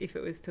it. If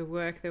it was to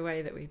work the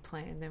way that we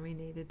planned, then we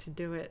needed to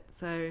do it.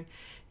 So,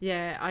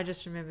 yeah, I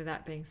just remember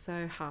that being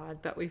so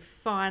hard. But we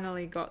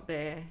finally got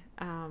there.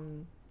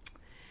 And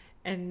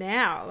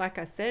now, like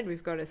I said,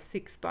 we've got a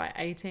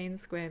 6x18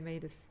 square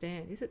metre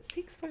stand. Is it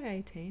 6x18?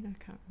 I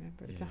can't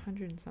remember. It's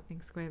 100 and something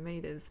square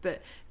metres.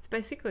 But it's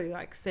basically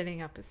like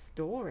setting up a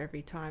store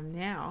every time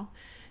now.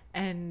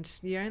 And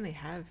you only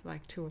have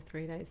 2 or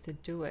 3 days to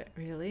do it,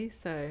 really.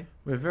 So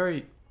we're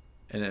very...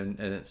 And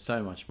it's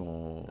so much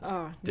more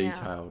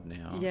detailed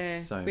now.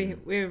 Yeah,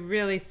 we're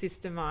really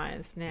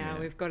systemised now. Yeah.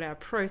 We've got our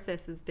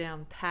processes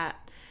down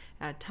pat,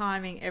 our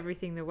timing,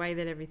 everything, the way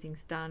that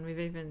everything's done. We've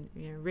even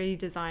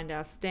redesigned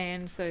our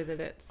stand so that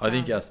it's... I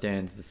think our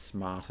stand's the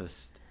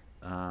smartest,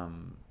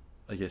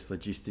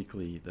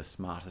 logistically, the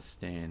smartest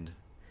stand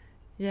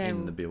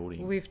in the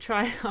building. We've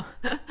tried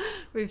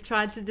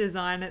to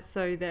design it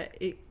so that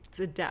it's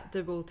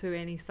adaptable to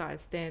any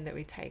size stand that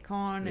we take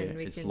on,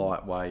 and it's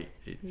lightweight.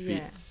 It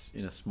fits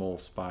in a small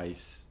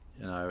space.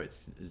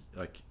 It's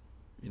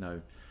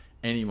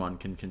anyone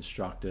can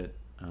construct it.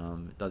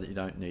 You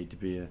don't need to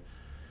be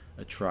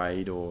a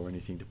trade or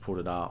anything to put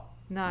it up.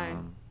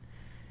 No.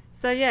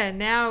 So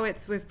now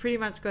we've pretty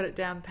much got it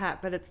down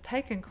pat, but it's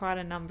taken quite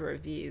a number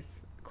of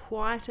years,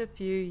 quite a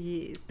few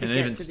years to and get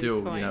even to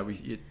still, this point.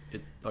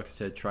 Like I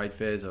said, trade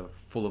fairs are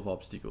full of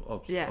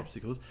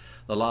obstacles.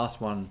 The last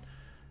one.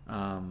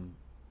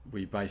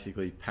 We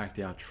basically packed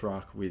our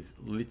truck with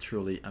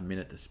literally a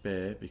minute to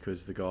spare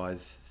because the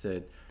guys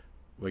said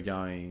we're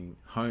going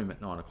home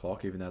at 9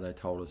 o'clock, even though they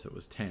told us it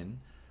was 10.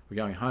 We're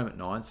going home at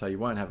 9, so you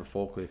won't have a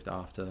forklift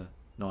after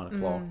 9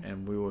 o'clock,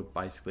 and we were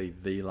basically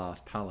the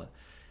last pallet.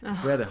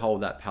 If we had to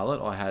hold that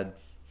pallet, I had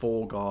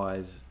 4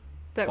 guys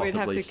that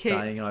possibly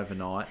staying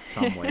overnight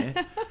somewhere.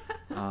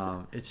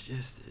 It's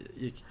just...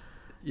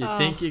 You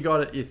think you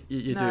got it,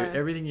 you do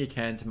everything you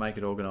can to make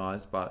it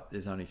organised, but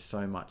there's only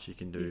so much you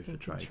can do for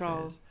trade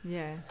fairs.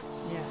 Yeah.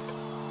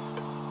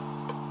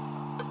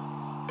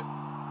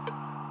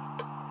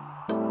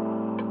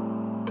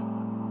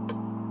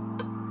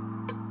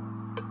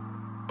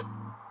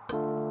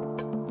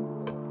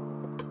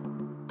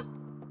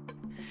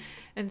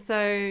 And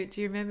so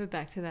do you remember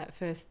back to that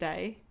first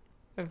day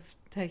of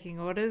taking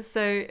orders?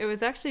 So it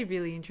was actually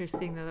really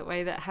interesting the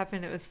way that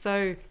happened. It was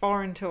so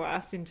foreign to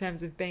us in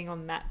terms of being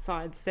on that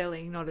side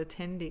selling, not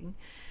attending.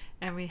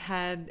 And we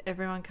had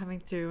everyone coming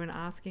through and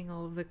asking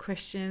all of the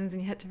questions,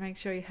 and you had to make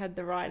sure you had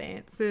the right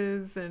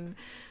answers and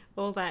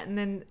all that. And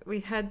then we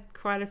had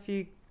quite a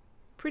few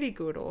pretty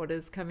good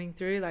orders coming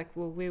through. Like,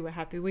 well, we were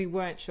happy. We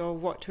weren't sure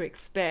what to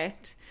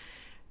expect.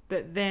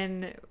 But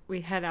then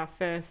we had our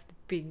first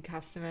big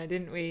customer,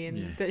 didn't we?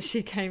 And that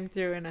she came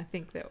through, and I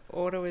think the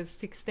order was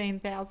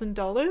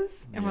 $16,000.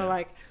 And we're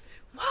like,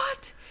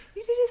 what?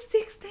 You did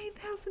a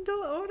 $16,000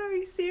 order? Are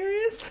you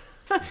serious?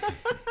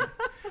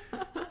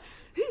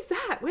 Who's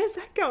that? Where's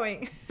that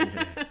going?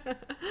 Yeah.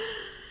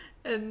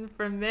 And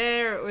from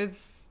there, it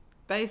was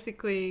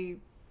basically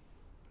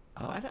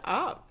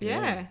up.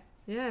 Yeah.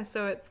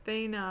 So it's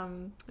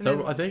been...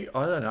 so I think,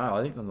 I don't know,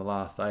 I think on the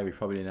last day, we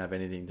probably didn't have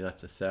anything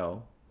left to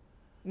sell.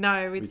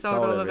 No, we'd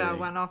sold all of our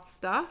one-off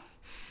stuff.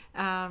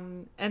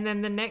 And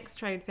then the next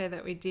trade fair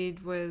that we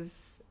did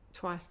was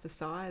twice the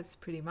size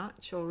pretty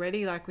much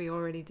already. Like, we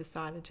already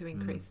decided to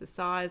increase the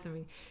size, and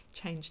we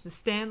changed the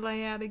stand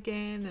layout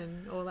again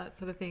and all that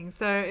sort of thing.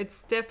 So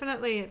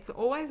it's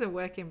always a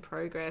work in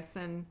progress,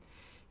 and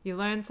you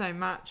learn so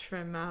much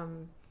from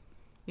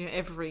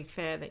every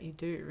fair that you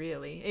do,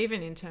 really,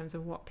 even in terms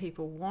of what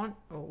people want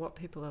or what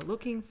people are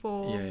looking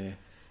for.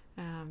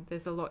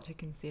 There's a lot to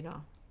consider.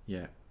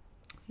 Yeah.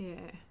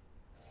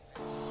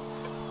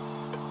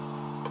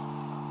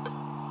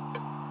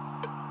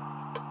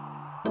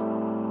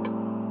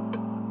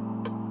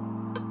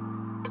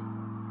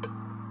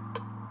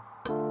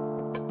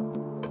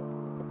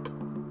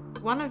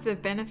 One of the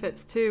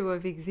benefits too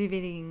of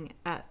exhibiting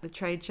at the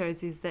trade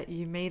shows is that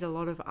you meet a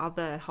lot of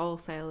other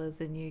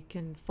wholesalers, and you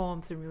can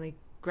form some really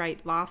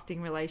great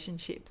lasting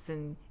relationships,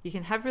 and you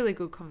can have really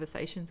good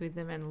conversations with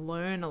them and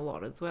learn a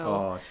lot as well.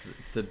 Oh,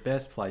 it's the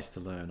best place to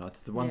learn. It's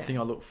the one thing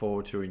I look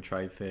forward to in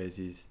trade fairs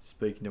is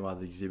speaking to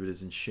other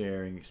exhibitors and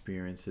sharing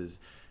experiences.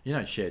 You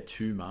don't share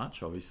too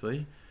much,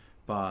 obviously,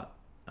 but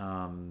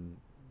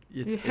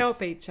you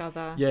help each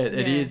other. Yeah,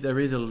 it is. There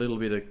is a little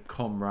bit of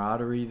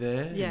camaraderie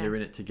there, and you're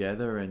in it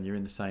together, and you're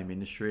in the same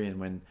industry. And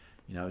when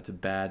it's a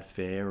bad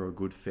fair or a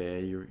good fair,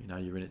 you're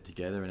in it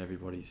together, and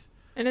everybody's.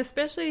 And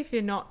especially if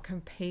you're not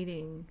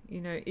competing,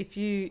 if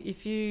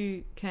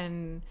you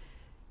can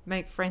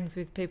make friends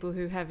with people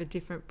who have a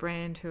different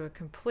brand, who are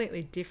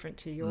completely different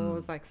to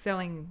yours, like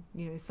selling,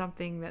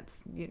 something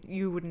that's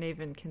you wouldn't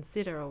even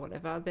consider or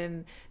whatever,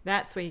 then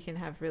that's where you can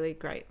have really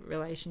great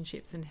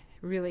relationships and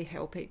really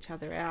help each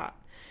other out.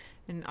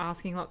 And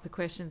asking lots of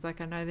questions,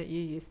 like I know that you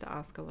used to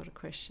ask a lot of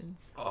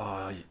questions.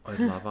 Oh, I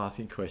love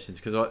asking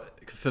questions because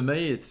for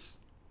me, it's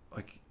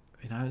like,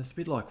 it's a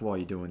bit like why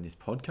you're doing this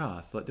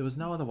podcast. Like, there was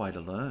no other way to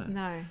learn.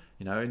 No.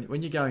 And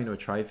when you're going to a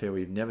trade fair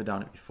where you've never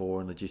done it before,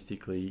 and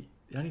logistically,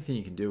 the only thing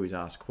you can do is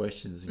ask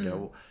questions and go,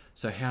 well,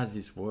 so how's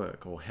this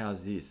work? Or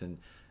how's this? And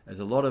there's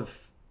a lot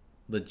of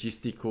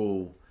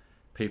logistical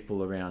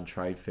people around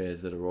trade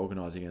fairs that are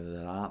organising it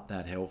that aren't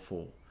that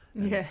helpful.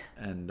 And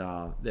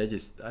they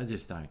just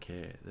don't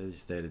care. They're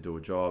just there to do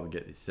a job and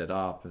get this set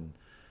up. And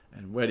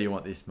where do you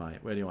want this, mate?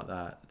 Where do you want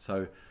that?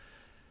 So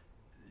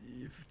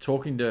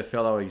talking to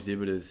fellow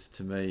exhibitors,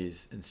 to me,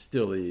 is and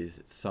still is,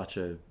 it's such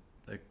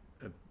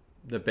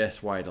the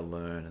best way to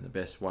learn and the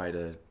best way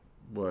to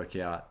work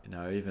out.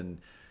 Even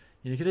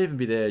you could even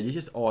be there, you're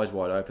just eyes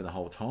wide open the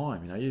whole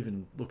time.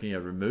 Even looking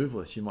at a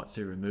removalist, you might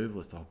see a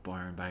removalist,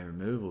 Byron Bay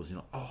Removals. You're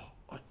like, oh,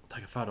 I'd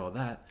take a photo of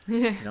that.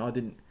 Yeah. I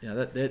didn't.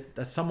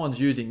 That's someone's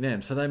using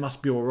them, so they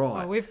must be all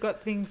right. Oh, we've got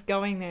things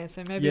going there,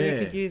 so maybe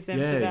we could use them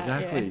for that.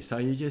 Exactly. So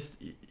you just,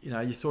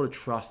 you're sort of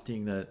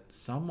trusting that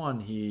someone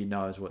here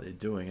knows what they're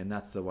doing, and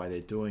that's the way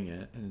they're doing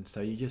it. And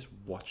so you're just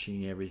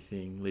watching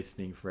everything,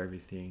 listening for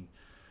everything,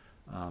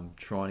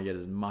 trying to get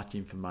as much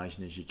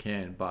information as you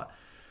can. But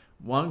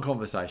one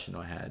conversation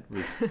I had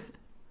was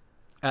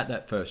at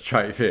that first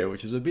trade fair,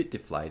 which was a bit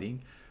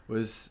deflating,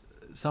 was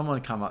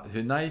someone come up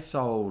who they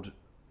sold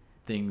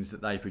things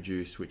that they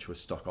produced which were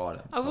stock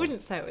items. I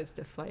wouldn't say it was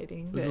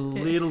deflating. It was a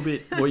little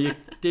bit. Well, you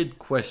did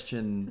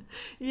question.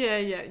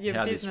 Your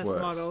how business this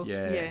works. model.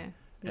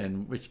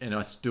 And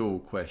I still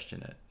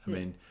question it. I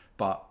mean,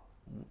 but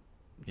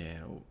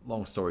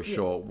long story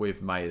short,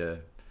 we've made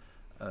a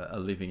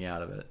living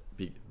out of it.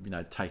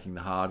 Taking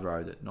the hard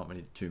road that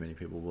too many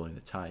people are willing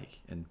to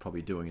take, and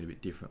probably doing it a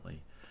bit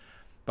differently.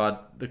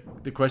 But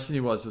the question he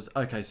was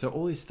okay. So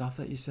all this stuff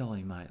that you're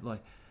selling, mate,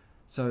 like,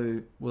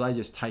 so will they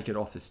just take it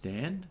off the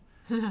stand?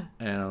 And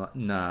I'm like,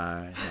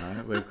 no,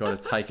 we've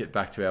got to take it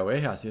back to our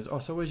warehouse. He goes, oh,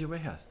 so where's your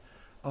warehouse?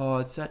 Oh,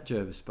 it's at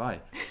Jervis Bay.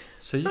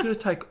 So you've got to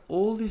take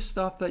all this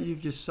stuff that you've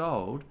just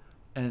sold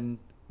and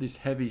this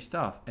heavy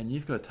stuff, and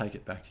you've got to take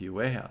it back to your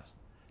warehouse.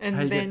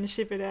 And then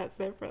ship it out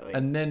separately.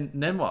 And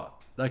then what?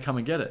 They come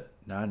and get it.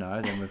 No,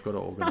 then we've got to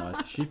organise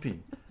the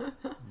shipping.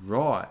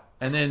 Right.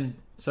 And then,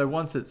 so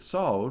once it's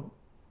sold,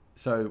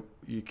 can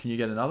you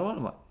get another one?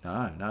 I'm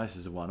like, no, this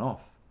is a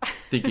one-off.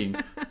 Thinking,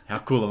 how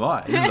cool am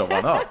I? This is a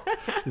one-off.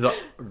 He's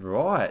like,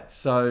 right.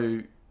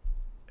 So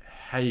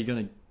how are you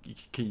going to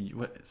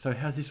so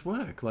how's this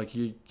work? Like,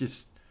 you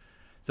just...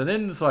 So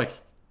then it's like,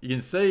 you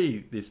can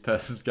see this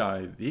person's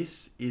going,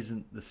 this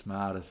isn't the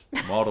smartest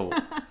model.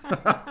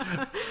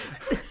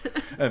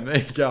 And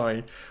me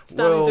going,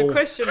 starting to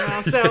question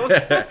ourselves.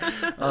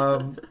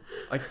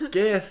 I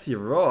guess you're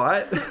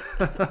right.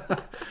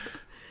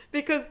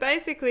 Because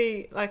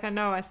basically, like, I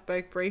know I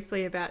spoke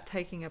briefly about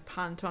taking a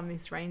punt on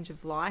this range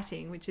of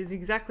lighting, which is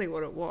exactly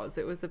what it was.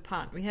 It was a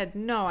punt. We had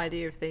no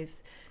idea if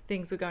these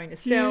things were going to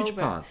sell. Huge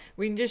punt.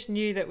 We just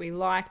knew that we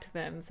liked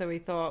them. So we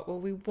thought, well,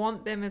 we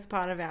want them as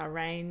part of our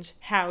range.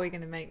 How are we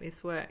going to make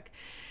this work?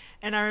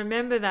 And I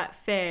remember that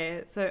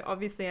fair. So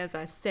obviously, as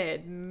I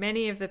said,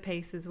 many of the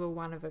pieces were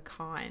one of a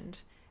kind.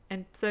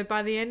 And so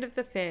by the end of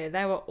the fair,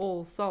 they were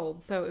all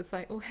sold. So it was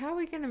like, well, how are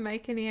we going to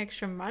make any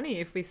extra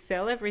money if we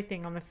sell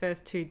everything on the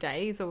first 2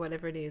 days or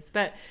whatever it is?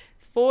 But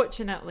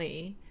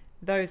fortunately,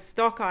 those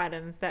stock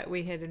items that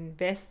we had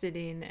invested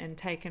in and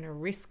taken a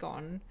risk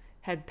on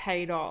had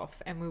paid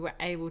off, and we were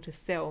able to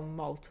sell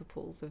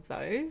multiples of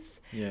those.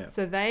 Yeah.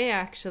 So they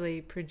actually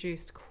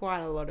produced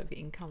quite a lot of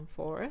income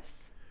for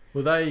us.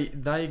 Well,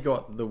 they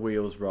got the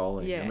wheels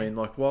rolling. Yeah. I mean,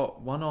 like, what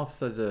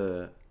one-offs as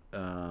a...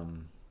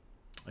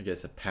 I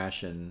guess a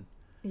passion,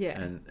 Yeah.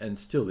 and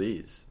still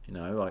is,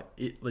 like,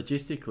 it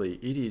logistically,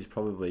 it is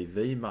probably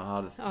the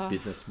hardest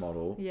business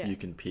model yeah. you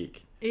can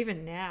pick.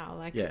 Even now,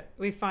 like, Yeah.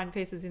 we find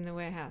pieces in the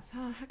warehouse.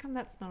 Oh, how come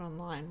that's not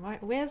online?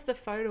 Where's the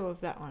photo of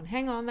that one?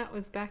 Hang on, that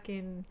was back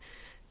in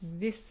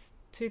this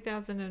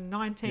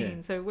 2019.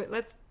 Yeah. So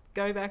let's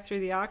go back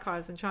through the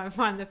archives and try and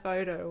find the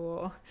photo.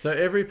 Or So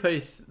every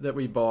piece that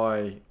we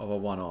buy of a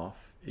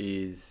one-off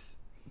is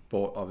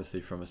bought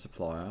obviously from a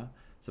supplier.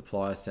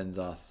 Supplier sends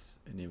us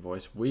an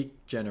invoice. We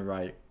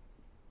generate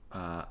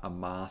a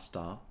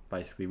master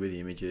basically with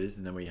images,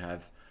 and then we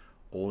have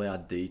all our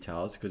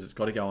details because it's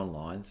got to go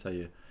online. So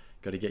you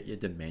got to get your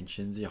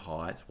dimensions, your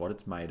heights, what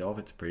it's made of,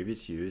 its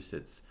previous use.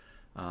 It's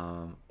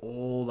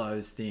all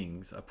those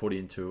things are put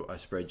into a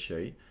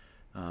spreadsheet.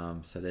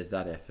 So there's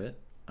that effort.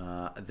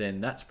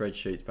 Then that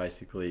spreadsheet's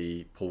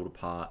basically pulled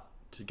apart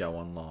to go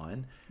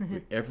online.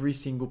 With every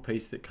single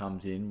piece that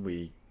comes in,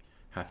 we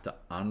have to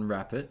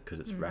unwrap it because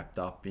it's wrapped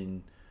up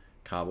in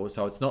cardboard.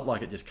 So it's not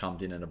like it just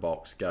comes in a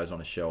box, goes on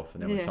a shelf,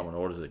 and then when someone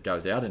orders it, it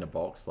goes out in a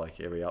box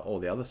like all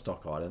the other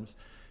stock items.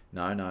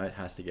 No, it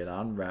has to get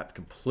unwrapped,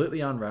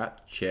 completely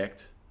unwrapped,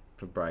 checked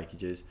for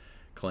breakages,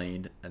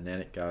 cleaned, and then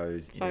it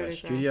goes into our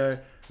studio.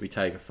 We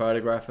take a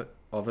photograph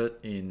of it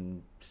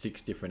in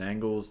 6 different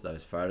angles.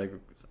 Those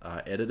photographs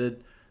are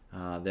edited.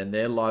 Then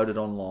they're loaded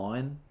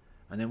online.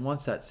 And then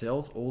once that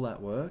sells, all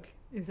that work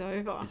is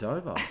over. It's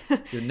over.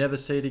 You'll never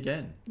see it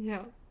again.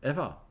 Yeah.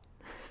 Ever.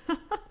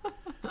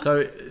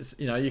 So,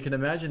 you can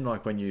imagine,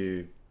 like, when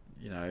you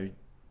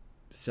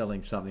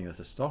selling something that's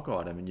a stock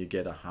item and you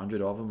get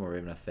 100 of them or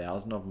even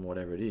 1,000 of them,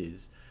 whatever it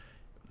is,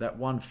 that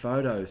one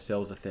photo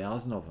sells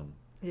 1,000 of them.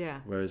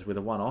 Yeah. Whereas with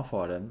a one-off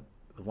item,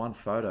 the one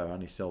photo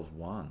only sells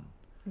one.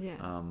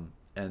 Yeah.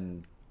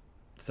 And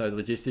so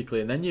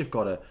logistically, and then you've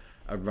got to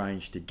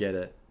arrange to get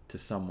it to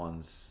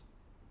someone's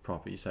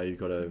property. So you've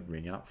got to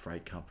ring up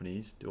freight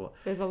companies, do it.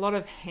 There's a lot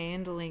of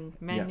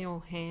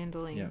manual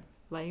handling,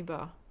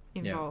 labour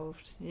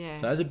involved.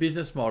 Yeah. So as a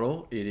business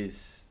model, it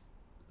is,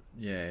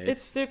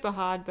 it's super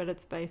hard, but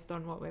it's based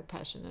on what we're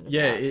passionate about.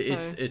 Yeah,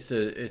 it's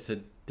a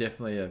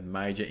definitely a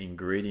major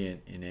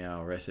ingredient in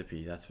our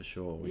recipe, that's for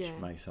sure, which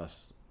makes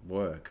us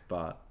work.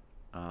 But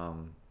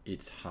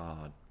it's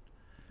hard.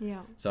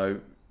 Yeah.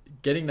 So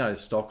getting those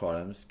stock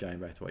items, going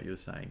back to what you were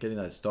saying,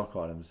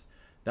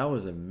 that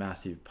was a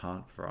massive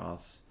punt for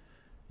us.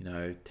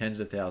 Tens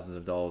of thousands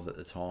of dollars at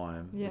the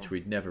time, which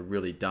we'd never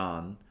really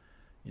done.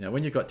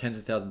 When you've got tens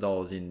of thousands of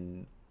dollars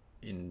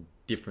in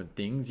different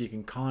things, you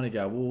can kind of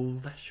go, well,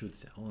 that should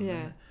sell.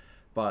 Yeah.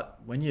 But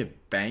when you're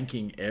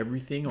banking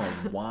everything on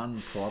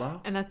one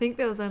product, and I think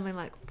there was only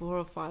like 4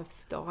 or 5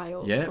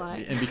 styles. Yeah,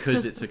 and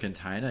because it's a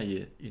container,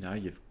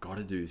 you've got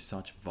to do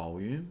such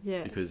volume.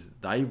 Yeah. Because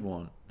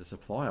the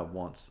supplier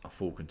wants a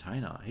full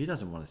container. He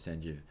doesn't want to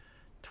send you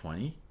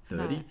 20,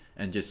 30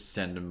 and just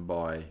send them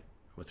by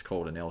what's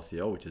called an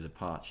LCL, which is a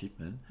part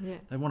shipment. Yeah.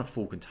 They want a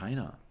full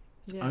container.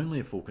 It's only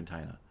a full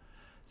container.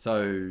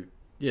 So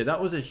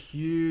that was a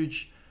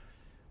huge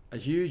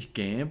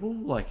gamble.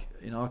 Like,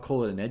 I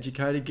call it an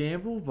educated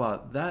gamble,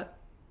 but that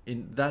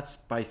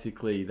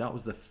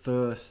was the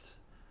first,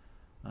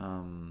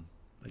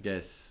 I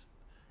guess,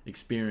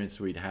 experience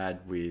we'd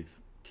had with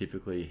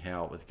typically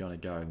how it was going to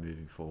go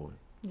moving forward.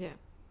 Yeah,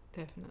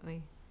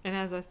 definitely. And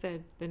as I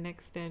said, the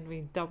next stand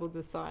we doubled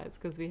the size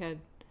because we had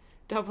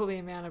double the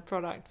amount of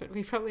product, but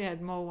we probably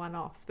had more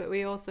one-offs. But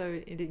we also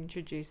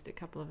introduced a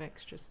couple of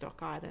extra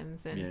stock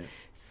items and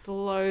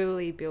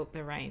slowly built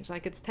the range.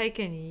 Like, it's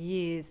taken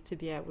years to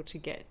be able to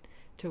get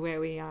to where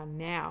we are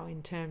now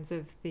in terms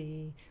of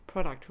the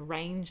product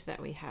range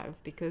that we have,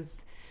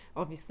 because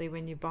obviously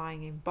when you're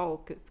buying in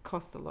bulk, it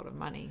costs a lot of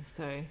money.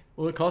 So,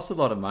 well, it costs a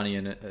lot of money,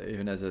 and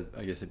even as a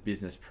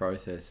business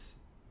process,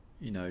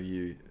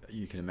 you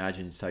can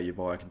imagine, say you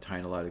buy a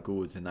container load of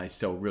goods and they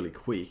sell really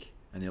quick.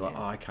 And you're like,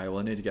 okay, well,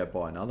 I need to go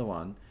buy another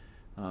one.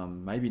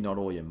 Maybe not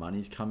all your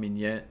money's come in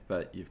yet,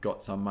 but you've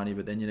got some money,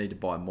 but then you need to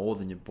buy more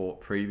than you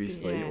bought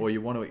previously, or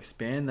you want to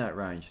expand that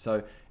range.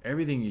 So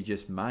everything you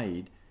just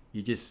made,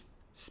 you just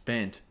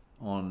spent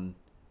on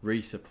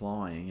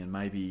resupplying and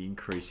maybe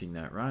increasing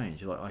that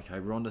range. You're like, okay,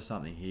 we're onto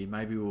something here.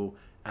 Maybe we'll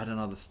add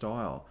another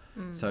style.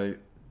 So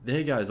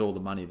there goes all the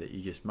money that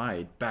you just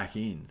made back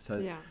in.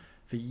 So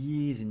for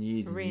years and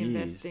years and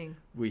years,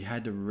 we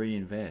had to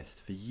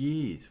reinvest. For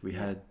years,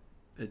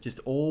 it just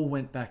all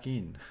went back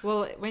in.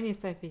 Well, when you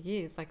say for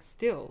years,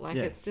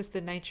 it's just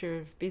the nature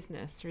of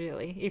business,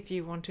 really. If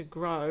you want to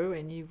grow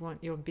and you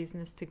want your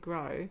business to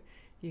grow,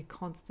 you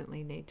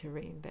constantly need to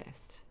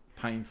reinvest.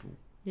 Painful.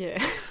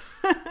 Yeah.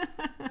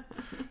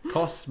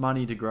 Costs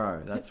money to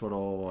grow. That's what I'm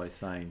always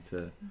saying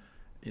to,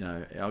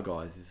 our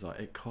guys, is like,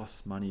 it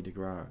costs money to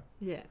grow.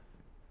 Yeah.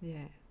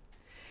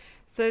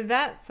 So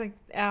that's like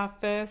our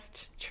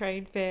first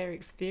trade fair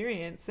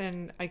experience,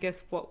 and I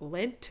guess what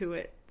led to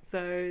it. So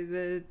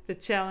the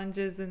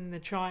challenges and the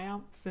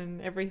triumphs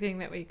and everything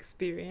that we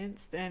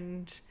experienced.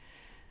 And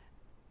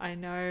I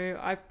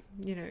know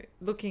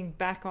looking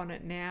back on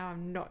it now,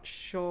 I'm not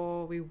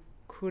sure we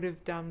could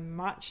have done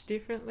much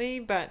differently,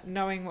 but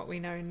knowing what we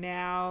know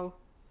now,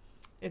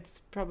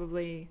 it's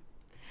probably,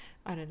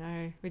 I don't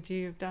know, would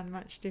you have done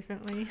much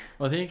differently?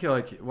 I think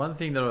one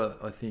thing that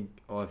I think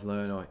I've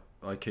learned,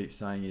 I keep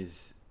saying,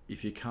 is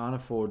if you can't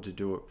afford to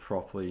do it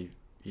properly,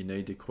 you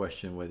need to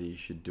question whether you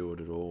should do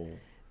it at all.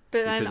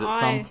 Because at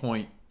some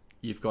point,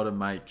 you've got to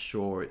make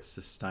sure it's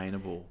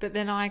sustainable. But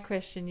then I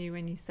question you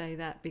when you say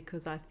that,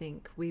 because I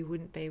think we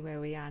wouldn't be where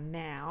we are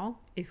now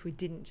if we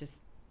didn't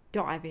just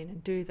dive in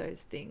and do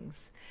those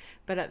things.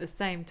 But at the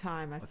same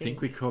time, I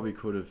think we probably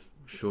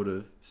should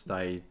have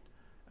stayed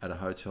at a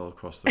hotel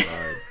across the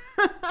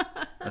road.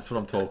 That's what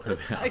I'm talking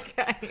about.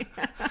 Okay.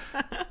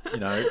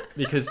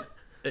 Because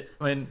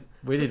when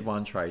we did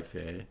one trade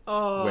fair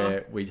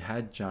where we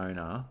had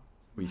Jonah,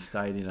 we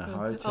stayed in a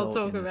hotel. I'll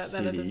talk in the about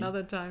city. that at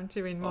another time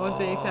too, in more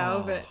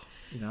detail. But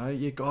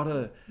you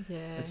gotta.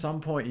 At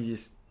some point,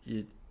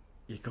 you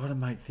gotta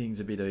make things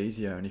a bit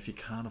easier. And if you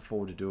can't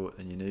afford to do it,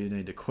 then you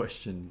need to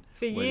question.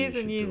 For years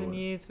and years and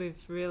years,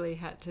 we've really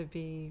had to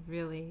be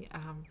really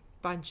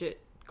budget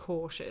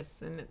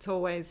cautious, and it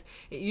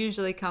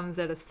usually comes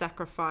at a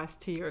sacrifice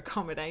to your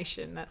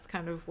accommodation. That's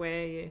kind of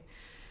where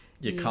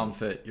your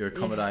comfort, your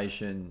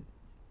accommodation,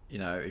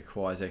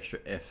 requires extra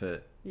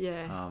effort.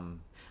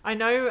 I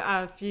know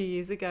a few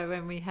years ago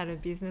when we had a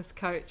business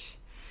coach,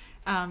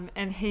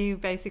 and he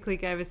basically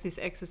gave us this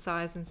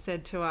exercise and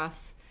said to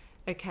us,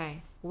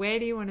 okay, where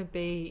do you want to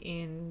be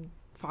in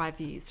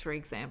 5 years, for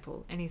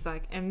example? And he's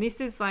like, and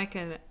this is like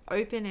an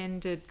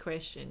open-ended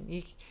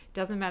question.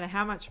 Doesn't matter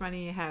how much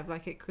money you have,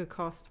 like it could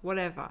cost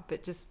whatever,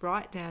 but just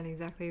write down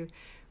exactly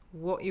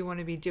what you want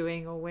to be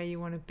doing or where you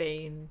want to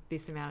be in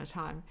this amount of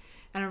time.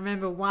 And I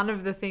remember one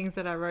of the things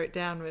that I wrote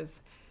down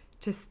was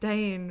to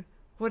stay in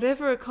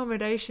whatever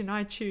accommodation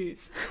I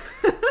choose.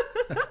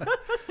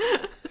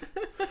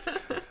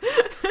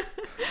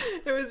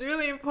 It was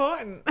really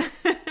important.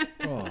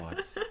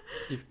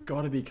 You've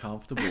got to be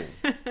comfortable.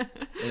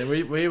 And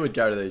we would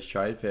go to these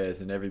trade fairs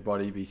and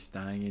everybody be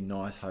staying in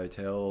nice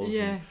hotels.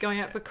 Yeah, going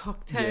out for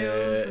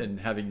cocktails. Yeah, and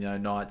having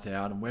nights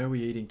out. And where are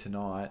we eating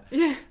tonight?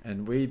 Yeah.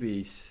 And we'd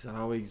be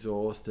so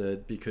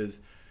exhausted because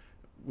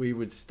we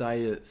would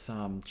stay at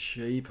some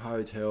cheap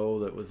hotel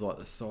that was like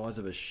the size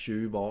of a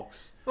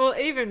shoebox. Well,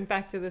 even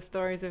back to the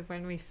stories of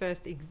when we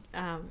first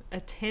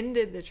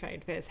attended the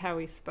trade fairs, how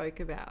we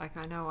spoke about, like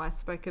I know I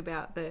spoke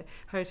about the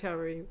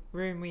hotel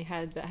room we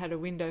had that had a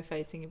window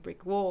facing a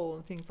brick wall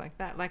and things like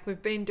that. Like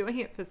we've been doing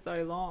it for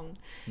so long,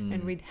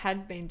 and we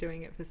had been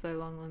doing it for so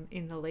long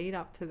in the lead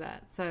up to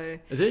that. So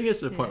it then gets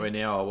to the point where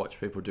now I watch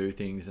people do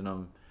things and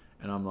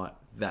I'm like,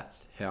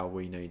 that's how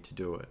we need to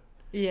do it.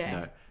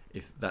 Yeah.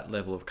 If that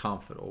level of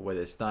comfort or where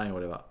they're staying or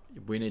whatever,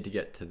 we need to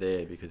get to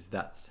there because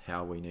that's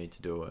how we need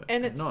to do it.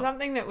 And it's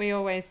something that we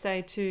always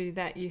say too,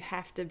 that you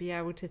have to be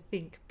able to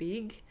think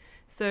big.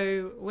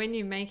 So when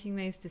you're making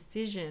these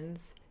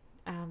decisions,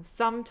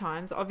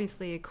 sometimes,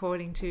 obviously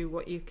according to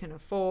what you can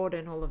afford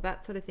and all of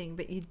that sort of thing,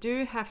 but you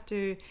do have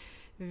to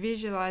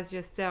visualize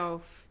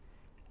yourself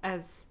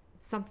as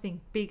something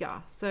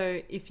bigger.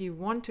 So if you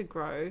want to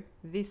grow,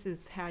 this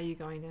is how you're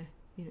going to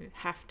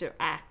have to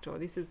act, or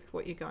this is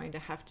what you're going to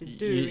have to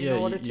do in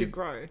order to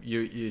grow.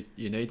 You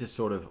need to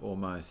sort of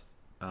almost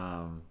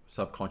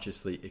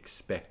subconsciously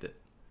expect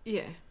it.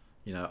 Yeah.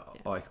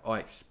 I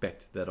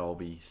expect that I'll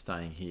be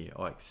staying here.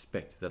 I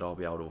expect that I'll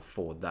be able to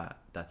afford that.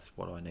 That's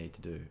what I need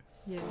to do.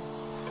 Yeah.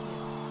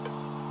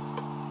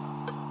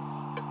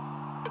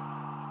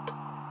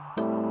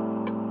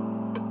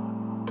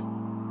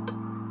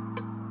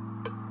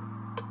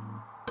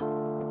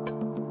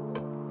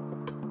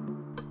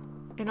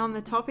 And on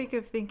the topic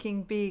of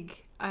thinking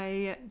big,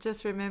 I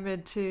just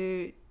remembered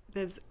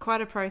there's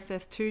quite a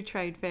process to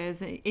trade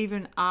fairs,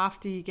 even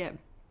after you get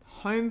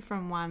home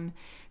from one,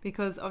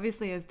 because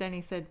obviously, as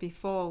Danny said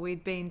before,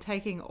 we'd been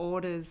taking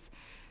orders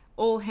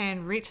all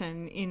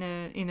handwritten in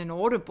an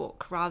order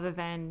book rather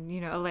than,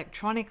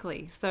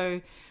 electronically.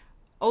 So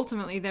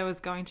ultimately there was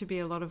going to be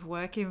a lot of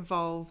work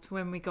involved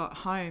when we got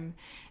home,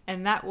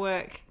 and that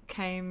work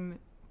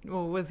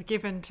was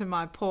given to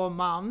my poor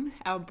mum,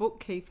 our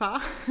bookkeeper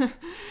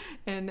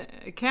and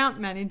account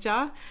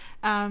manager,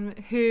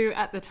 who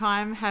at the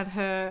time had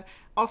her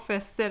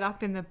office set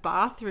up in the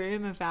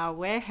bathroom of our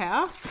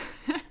warehouse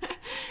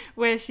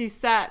where she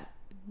sat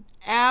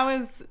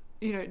hours,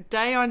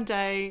 day on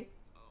day,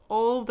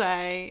 all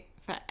day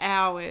for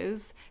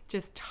hours,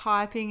 just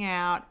typing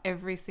out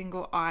every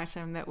single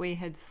item that we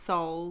had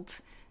sold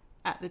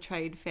at the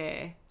trade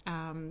fair,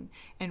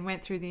 and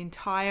went through the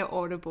entire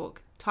order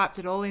book, typed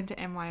it all into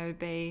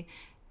MYOB,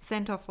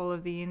 sent off all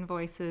of the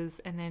invoices,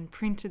 and then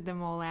printed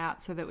them all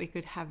out so that we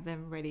could have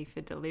them ready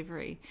for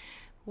delivery.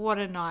 What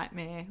a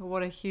nightmare.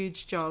 What a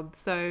huge job.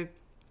 So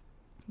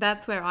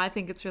that's where I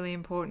think it's really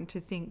important to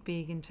think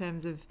big in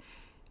terms of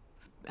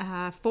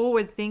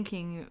forward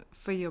thinking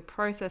for your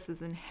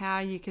processes and how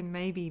you can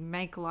maybe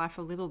make life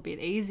a little bit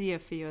easier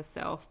for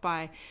yourself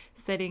by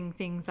setting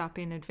things up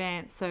in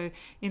advance. So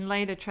in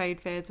later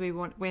trade fairs, we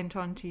went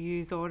on to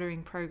use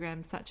ordering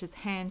programs such as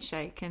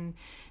Handshake, and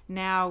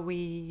now we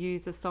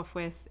use a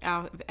software,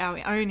 our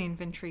own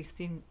inventory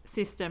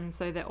system,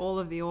 so that all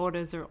of the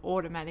orders are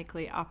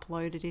automatically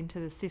uploaded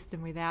into the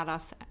system without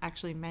us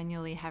actually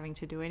manually having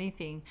to do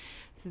anything.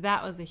 So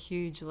that was a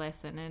huge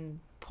lesson,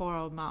 and poor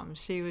old mum,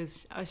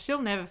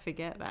 she'll never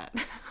forget that.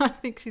 I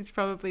think she's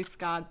probably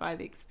scarred by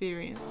the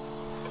experience.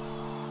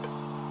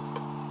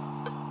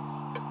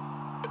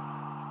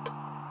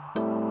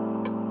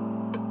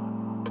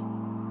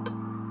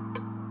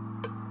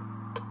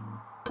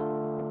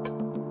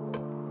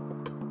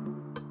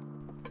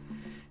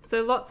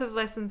 So lots of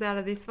lessons out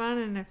of this one,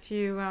 and a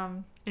few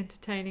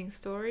entertaining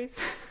stories.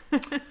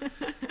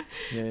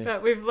 Yeah.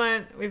 But we've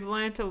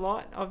learnt a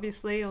lot,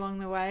 obviously, along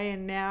the way,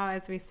 and now,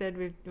 as we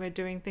said, we're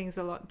doing things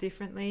a lot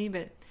differently.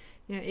 But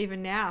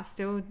even now,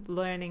 still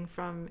learning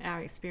from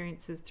our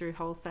experiences through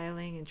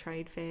wholesaling and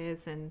trade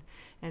fairs and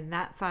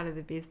that side of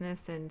the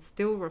business, and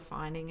still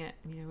refining it.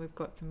 We've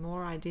got some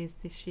more ideas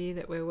this year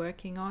that we're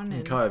working on.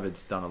 And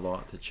COVID's done a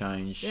lot to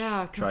change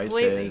trade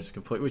completely. fairs,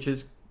 which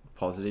is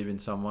positive in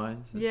some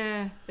ways.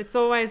 It's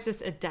always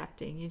just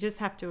adapting. You just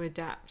have to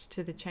adapt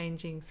to the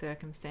changing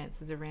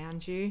circumstances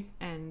around you,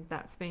 and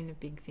that's been a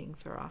big thing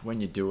for us. When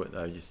you do it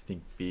though, just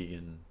think big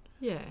and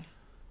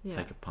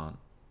take a punt.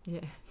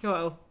 Yeah,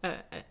 well,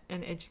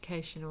 an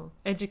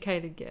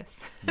educated guess.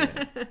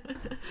 Yeah.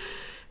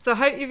 So I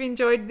hope you've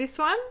enjoyed this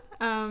one,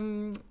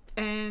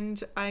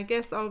 and I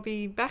guess I'll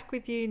be back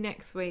with you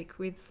next week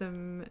with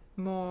some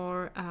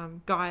more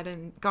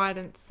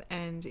guidance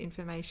and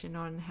information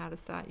on how to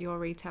start your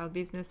retail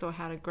business or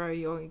how to grow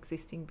your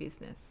existing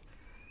business.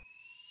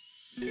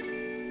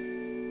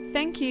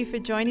 Thank you for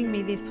joining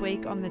me this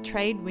week on the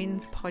Trade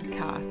Wins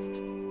podcast.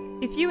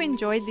 If you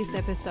enjoyed this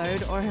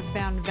episode or have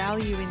found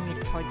value in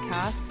this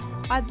podcast,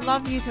 I'd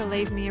love you to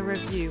leave me a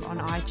review on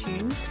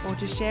iTunes or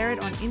to share it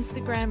on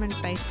Instagram and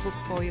Facebook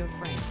for your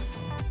friends.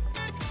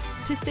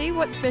 To see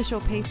what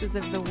special pieces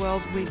of the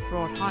world we've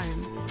brought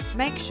home,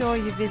 make sure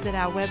you visit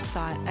our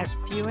website at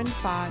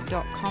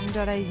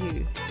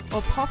fewandfar.com.au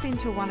or pop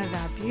into one of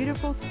our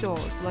beautiful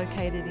stores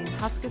located in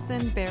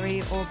Huskisson,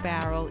 Berry or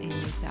Bowral in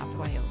New South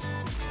Wales.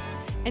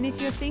 And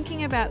if you're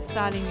thinking about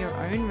starting your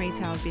own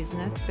retail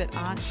business but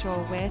aren't sure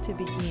where to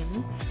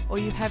begin, or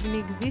you have an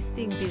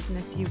existing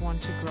business you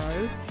want to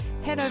grow,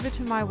 head over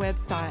to my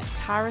website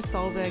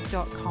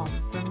tarasolberg.com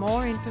for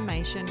more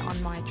information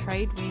on my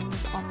Trade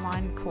Wins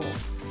online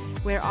course,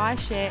 where I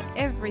share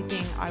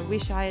everything I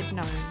wish I had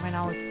known when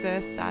I was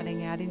first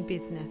starting out in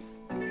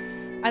business.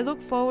 I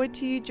look forward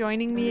to you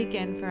joining me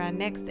again for our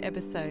next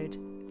episode.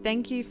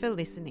 Thank you for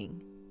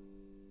listening.